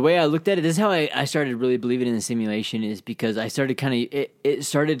 The way I looked at it, this is how I started really believing in the simulation, is because I started it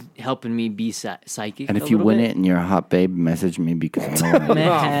started helping me be psychic. And if you win it and you're a hot babe, message me because I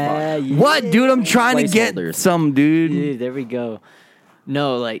know. it. What, dude? I'm trying to get Placeholders. some, dude. Dude, there we go.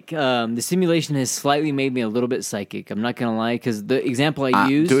 No, like the simulation has slightly made me a little bit psychic. I'm not gonna lie, because the example I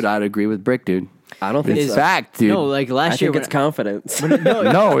used, Dude, I'd agree with Brick, dude. I don't think It's so. fact, dude. no, like I last year think it's confidence.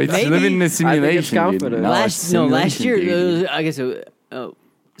 No, it's Maybe. living in a I think it's simulation. Dude. confident. No, last it's last simulation, year dude. I guess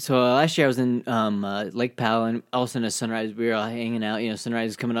last year I was in Lake Powell, and all of a sudden a sunrise, we were all hanging out,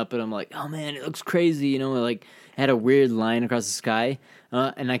 sunrise is coming up, and I'm like, oh man, it looks crazy, like had a weird line across the sky,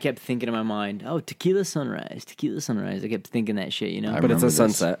 and I kept thinking in my mind, oh, tequila sunrise. I kept thinking that shit, but it's remember a this.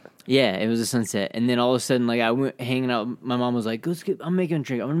 sunset. Yeah, it was a sunset, and then all of a sudden, like I went hanging out. My mom was like, I'm making a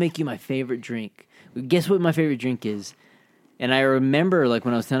drink. I'm gonna make you my favorite drink. Guess what my favorite drink is? And I remember, like,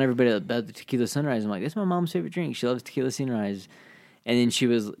 when I was telling everybody about the tequila sunrise, I'm like, that's my mom's favorite drink. She loves tequila sunrise. And then she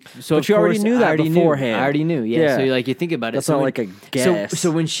was so. But of you already course, knew I that already beforehand. I already knew. Yeah. Yeah. So like you think about it. That's so not when- like a guess.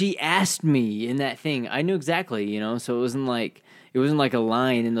 So when she asked me in that thing, I knew exactly. So it wasn't like a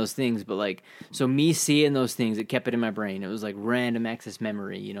line in those things, but like, so me seeing those things, it kept it in my brain. It was like random access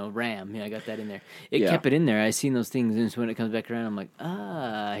memory, RAM. I got that in there. It Yeah. kept it in there. I seen those things, and so when it comes back around, I'm like,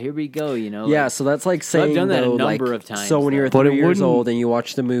 here we go. Yeah, like- so that's like So I've saying done that a though, number like, of times, So when you were though. But 3 it years wouldn't- old and you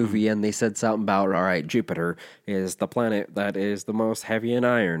watched the movie and they said something about, all right, Jupiter is the planet that is the most heavy in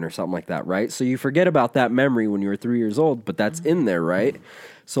iron or something like that, right? So you forget about that memory when you were 3 years old, but that's in there, right?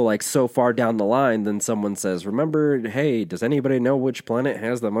 So like so far down the line, then someone says, "Remember, hey, does anybody know which planet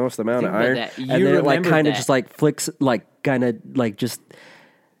has the most amount of Think about iron?" that. You And then it like remember kind of that. just like flicks, like kind of like just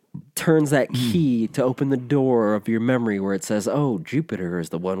turns that key to open the door of your memory where it says, "Oh, Jupiter is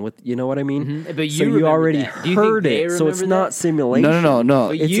the one with," you know what I mean? But you so you remember already that. Do you think heard they it, so it's remember not that? simulation. No.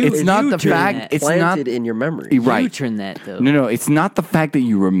 But It's, you- it's not you the turn fact. that. It's not Planted in your memory. right. You turn that though. No, it's not the fact that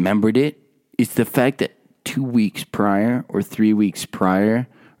you remembered it. It's the fact that 2 weeks prior or 3 weeks prior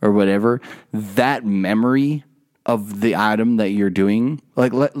or whatever, that memory of the item that you're doing.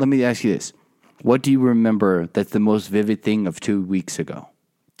 Like, let me ask you this: what do you remember that's the most vivid thing of 2 weeks ago?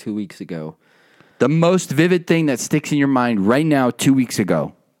 2 weeks ago. The most vivid thing that sticks in your mind right now, 2 weeks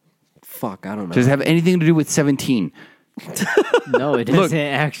ago. Fuck, I don't know. Does it have anything to do with 17? No, it doesn't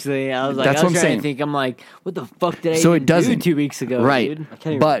actually. I was like, That's I what was I'm trying saying. to think. I'm like, what the fuck did I So even it doesn't. do 2 weeks ago? Right. Dude? I can't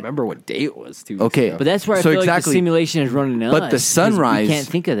even But- remember what day it was 2 weeks Okay. ago. But that's where I So feel like the exactly- simulation is running us. But the 'cause sunrise, we can't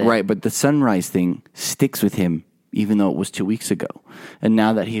think of that. right? But the sunrise thing sticks with him, even though it was 2 weeks ago. And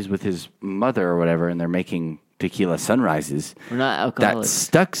now that he's with his mother or whatever, and they're making tequila sunrises, We're not that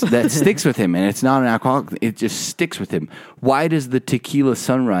alcoholics. that sticks with him, and it's not an alcoholic. It just sticks with him. Why does the tequila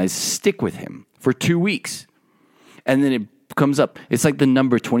sunrise stick with him for 2 weeks, and then it comes up? It's like the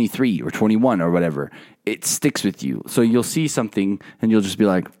number 23 or 21 or whatever. It sticks with you, so you'll see something, and you'll just be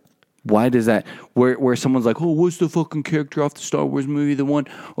like, why does that? Where someone's like, oh, what's the fucking character off the Star Wars movie? The one,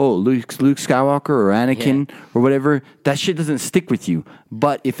 oh, Luke Skywalker or Anakin or whatever. That shit doesn't stick with you.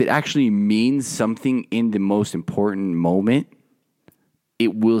 But if it actually means something in the most important moment,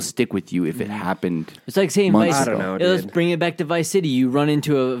 it will stick with you if it happened. It's like saying months Vice. ago. I don't know, Yeah, let's dude. bring it back to Vice City. You run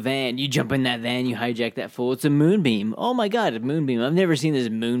into a van, you jump in that van, you hijack that fool. It's a moonbeam. Oh my god, a moonbeam! I've never seen this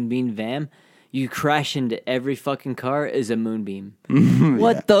moonbeam van. You crash into every fucking car is a moonbeam.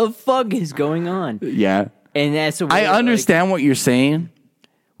 What the fuck is going on? Yeah. And that's a I understand what you're saying,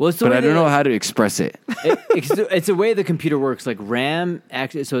 well, it's the but way I don't that- know how to express it. it's a way the computer works, like RAM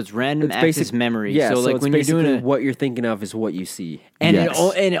access. So it's random access basic- memory. Yeah, so like it's when you're doing basically a what you're thinking of is what you see. and Yes.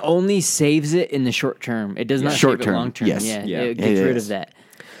 it only saves it in the short term. It does not Short save term, it long term. yes. Yeah, Yeah. it gets It rid is. of that.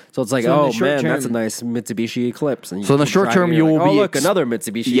 So it's like, So in the oh short man, that's a term- nice Mitsubishi Eclipse. And So in the keep short term, driving, you you're will like, be oh look, another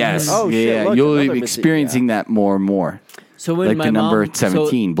Mitsubishi. Yes. Oh shit, yeah. look, You'll another be Mitsubishi. experiencing that more and more. So when Like my the number mom,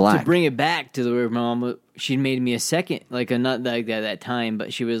 17, so black. to bring it back to the where my mom, she made me a second, like a not like that at that time,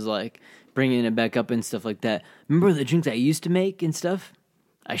 but she was like bringing it back up and stuff like that. Remember the drinks I used to make and stuff?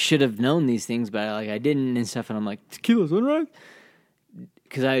 I should have known these things, but I didn't and stuff. And I'm like, tequila sunrise,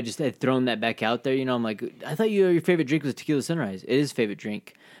 because I just had thrown that back out there. You know, I'm like, I thought your favorite drink was tequila sunrise. It is favorite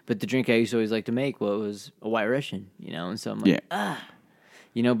drink, but the drink I used to always like to make, well, it was a White Russian. You know, and so I'm like, Yeah.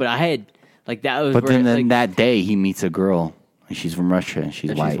 you know, but I had like that was. But where, then like, that day, he meets a girl, and she's from Russia, and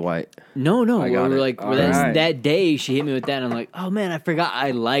she's And white. she's white. No, I got we're it. like All that's right. that day she hit me with that, and I'm like, oh man, I forgot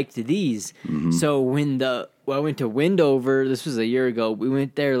I liked these. Mm-hmm. So when I went to Windover, this was a year ago. We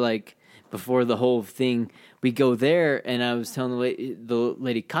went there like before the whole thing. We go there, and I was telling the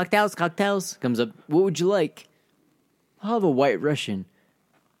lady, cocktails comes up. What would you like? I'll have a White Russian.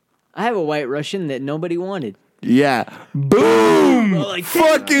 I have a White Russian that nobody wanted. Yeah. Boom! like, thank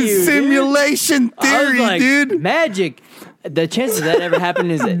Fucking you, dude. simulation I was theory, like, dude. magic. The chances of that ever happen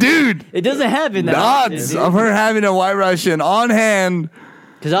is Dude. it doesn't happen. That often, Odds dude. of her having a White Russian on hand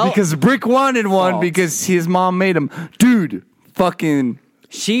I'll- because Brick wanted one False. because his mom made him. Dude, fucking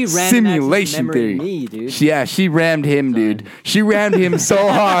She ran simulation theory. Me, dude. She rammed him, dude. She rammed him so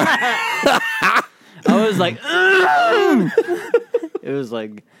hard. I was like, it was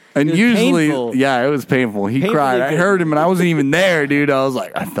like, And it was usually, painful. yeah, it was painful. He Painfully cried. I painful. heard him, and I wasn't even there, dude. I was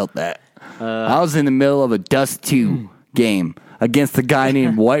like, I felt that. I was in the middle of a Dust 2 game against a guy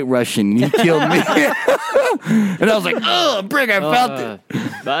named White Russian, and he killed me. And I was like, oh, Brick, I felt it.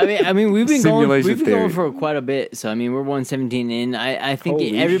 But I mean, we've been going Simulation theory. for quite a bit. So I mean, we're 117 in. I think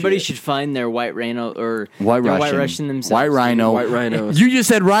Holy everybody shit. should find their White Rhino or White their Russian. White Russian themselves. White Rhino. White rhinos. You just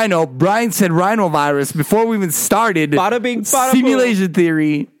said rhino. Brian said rhinovirus before we even started. Bada bing, bada boom. Simulation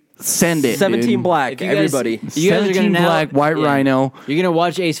theory. Send it. 17 dude. black, If you guys- everybody. You guys are 17 gonna now, black, white yeah. rhino. You're gonna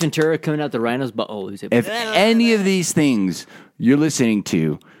watch Ace Ventura coming out the rhino's buttholes. If any of these things you're listening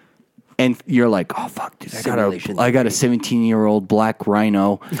to, and you're like, oh fuck, dude, Simulation I got a 17-year-old black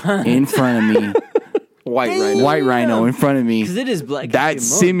rhino in front of me, White rhino. white rhino in front of me. because it is Black That's History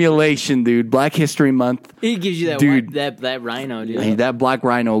Month. simulation, dude. Black History Month. He gives you that Dude. that rhino, dude. Hey, that black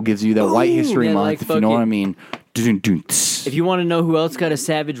rhino gives you that White History that, Month, like, if you know what I fucking- mean. If you want to know who else got a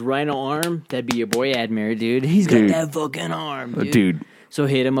savage rhino arm, that'd be your boy Admir, dude. He's got Dude. that fucking arm, dude. Dude, So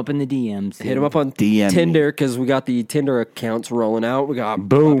hit him up in the DMs. Hit him up on DM me. Tinder because we got the Tinder accounts rolling out. We got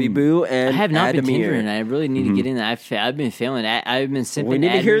Boom. Bobby Boo and I have not been Adamir. Tindering. I really need to get in that. I've been failing. I've been simping. We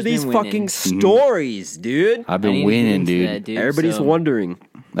need to hear Admir's these been fucking winning. stories, dude. I've I need been to get winning, into dude. that, dude. Everybody's So, wondering.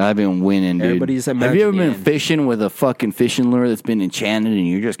 I've been winning, dude. Everybody's Have you ever been imagining. fishing with a fucking fishing lure that's been enchanted and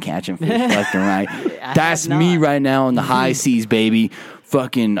you're just catching fish left and right? That's have me not. right now in the high seas, baby.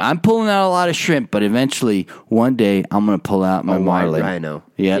 Fucking, I'm pulling out a lot of shrimp, but eventually, one day, I'm gonna pull out my A white marlin. rhino.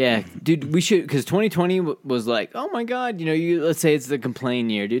 Yep. Yeah, dude, we should, because 2020 was like, oh my god, let's say it's the complain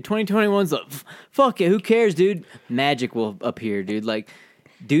year, dude. 2021's like, fuck it, who cares, dude? Magic will appear, dude. Like,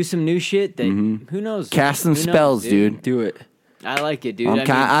 do some new shit that who knows? Cast some Who knows, spells, dude. Do it. I like it, dude.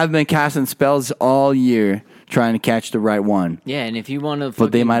 I've been casting spells all year trying to catch the right one, yeah, and if you want to,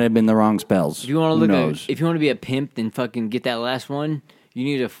 but they might have been the wrong spells. If you want to Who look knows? if you want to be a pimp and fucking get that last one, you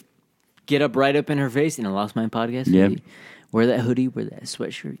need to get up right up in her face in a Lost Mind podcast. Yep. Hoodie. Wear that hoodie, wear that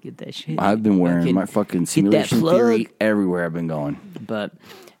sweatshirt, get that shit. I've been wearing my fucking simulation plug. theory everywhere I've been going. But,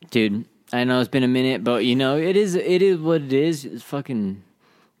 dude, I know it's been a minute, but it is what it is. It's fucking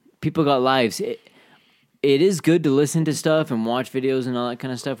people got lives. It is good to listen to stuff and watch videos and all that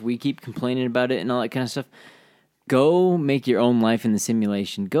kind of stuff. We keep complaining about it and all that kind of stuff. Go make your own life in the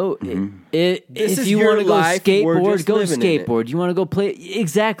simulation. Go. If is you your want to go life, we're skateboard, just go living in it. skateboard. You want to go play.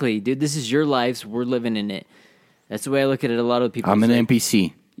 Exactly, dude. This is your lives. We're living in it. That's the way I look at it. A lot of people. I'm an say.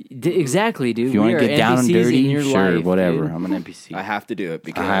 NPC. Exactly, dude. If you We want to are get down and NPCs in dirty, your sure, life, whatever. dude. I'm an NPC. I have to do it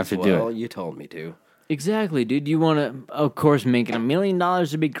because have to do it. You told me to. Exactly, dude. You want to, of course, making $1 million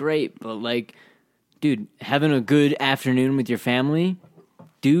would be great, but like, dude, having a good afternoon with your family,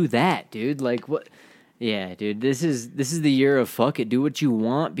 do that, dude. Like, what? Yeah, dude. This is the year of fuck it. Do what you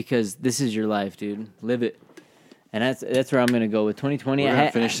want because this is your life, dude. Live it, and that's where I'm gonna go with 2020. We're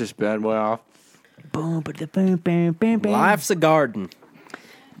gonna finish this bad boy off. Boom, boom, boom, boom, boom. Life's a garden.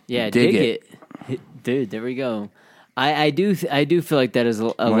 Yeah, Dig dig it, dude. There we go. I do feel like that is a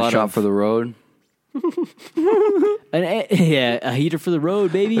One lot shot of for the road. yeah, a heater for the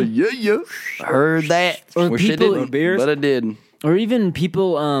road, baby. Yeah. Heard that. Or Wish I people- didn't, beers? but I did. Or even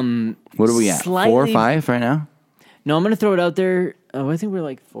people. What are we at? 4 or 5 right now? No, I'm gonna throw it out there. Oh, I think we're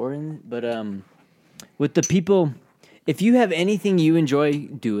like 4 in, but with the people, if you have anything you enjoy,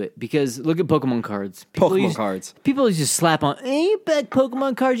 do it. Because look at Pokemon cards. Pokemon cards. People just slap on. Hey, you bet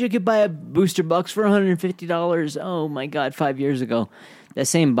Pokemon cards. You could buy a booster box for $150. Oh my god, 5 years ago, that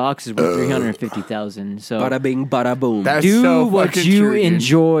same box is worth $350,000. So Bada bing, bada boom. That's do so what fucking you true, dude.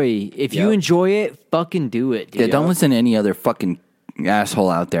 enjoy. If you Yep. enjoy it, fucking do it. Dude. Yeah, don't listen to any other fucking asshole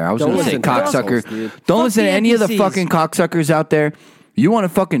out there. I was Don't going to say listen to cocksucker. assholes, dude. Don't Fuck listen the to any of the NPCs. fucking cocksuckers out there. You want to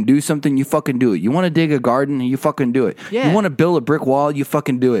fucking do something, you fucking do it. You want to dig a garden, you fucking do it. Yeah. You want to build a brick wall, you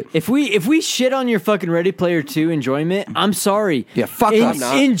fucking do it. If we shit on your fucking Ready Player 2 enjoyment, I'm sorry. Yeah, fuck us.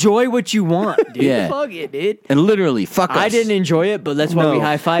 Enjoy what you want, dude. Yeah. Fuck it, dude. And literally, fuck us. I didn't enjoy it, but that's why we No.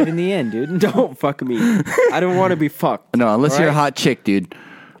 high five in the end, dude. Don't fuck me. I don't want to be fucked. No, unless you're a Alright? hot chick, dude.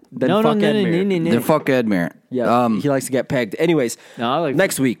 Then No, fuck Ed Mir. no. Then fuck Edmure. Yeah, he likes to get pegged. Anyways, No, I like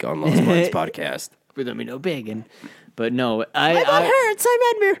next week on Lost Minds podcast. Let me know begging. But no, I hurts. I'm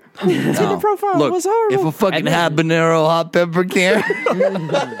Edmure. See the profile. Look, It was horrible. if a fucking habanero hot pepper can.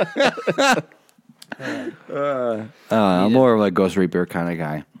 I'm more of a Ghost Reaper kind of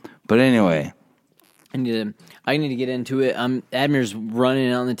guy. But anyway, I need to get into it. Admir's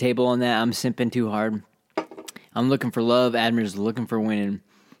running on the table on that. I'm simping too hard. I'm looking for love. Admir's looking for winning.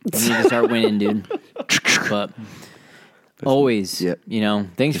 I need to start winning, dude. But always, Yep.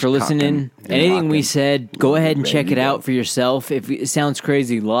 thanks for listening. cocking and Anything we locking. said, go ahead and check it out for yourself. If it sounds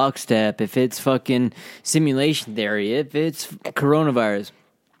crazy, lockstep. If it's fucking simulation theory, if it's coronavirus,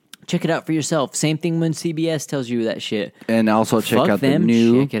 check it out for yourself. Same thing when CBS tells you that shit. and also check Fuck out them. the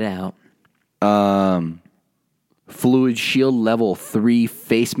new Check it out. Fluid Shield Level 3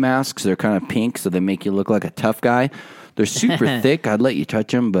 face masks. They're kind of pink, so they make you look like a tough guy. They're super thick. I'd let you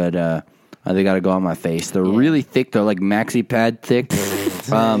touch them, but they got to go on my face. They're really thick. They're like maxi pad thick. It's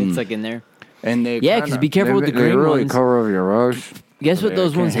like in there. And they Yeah, 'cause be careful with the they green really ones. cover over your eyes. Guess what Yeah,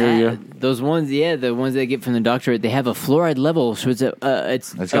 those I ones can't hear have? Those ones, the ones they get from the doctor, they have a fluoride level, so it's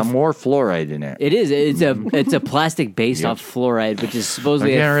It's got more fluoride in it. It is. It's a plastic based off fluoride, which is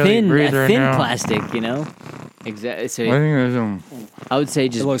supposedly I can't a really thin breathe right now. plastic. Exactly. So I would say It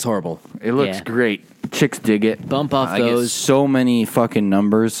just looks horrible. It looks Yeah. great. Chicks dig it. bump off I get those, so many fucking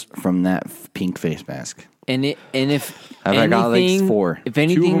numbers from that pink face mask. and if I got like anything, 4. if 2 of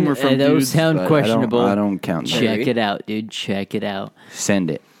anything, them were from those dudes, sound but questionable. I don't count them. Check it out, dude. Check it out. Send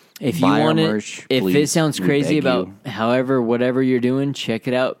it. If you Buy our want it, merch, if it please. sounds We crazy beg about you. whatever you're doing, check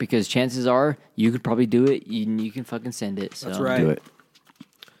it out because chances are you could probably do it. You can fucking send it. So. That's right. Do it.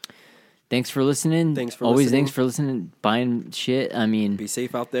 Thanks for listening. Thanks for Always listening. thanks for listening. Buying shit. I mean, Be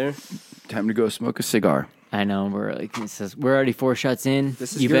safe out there. Time to go smoke a cigar. I know we're already 4 shots in.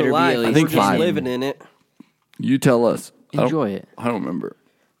 This is you your better life. be at least think We're just 5. living in it. You tell us. Enjoy it. I don't remember.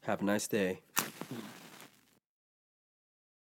 Have a nice day.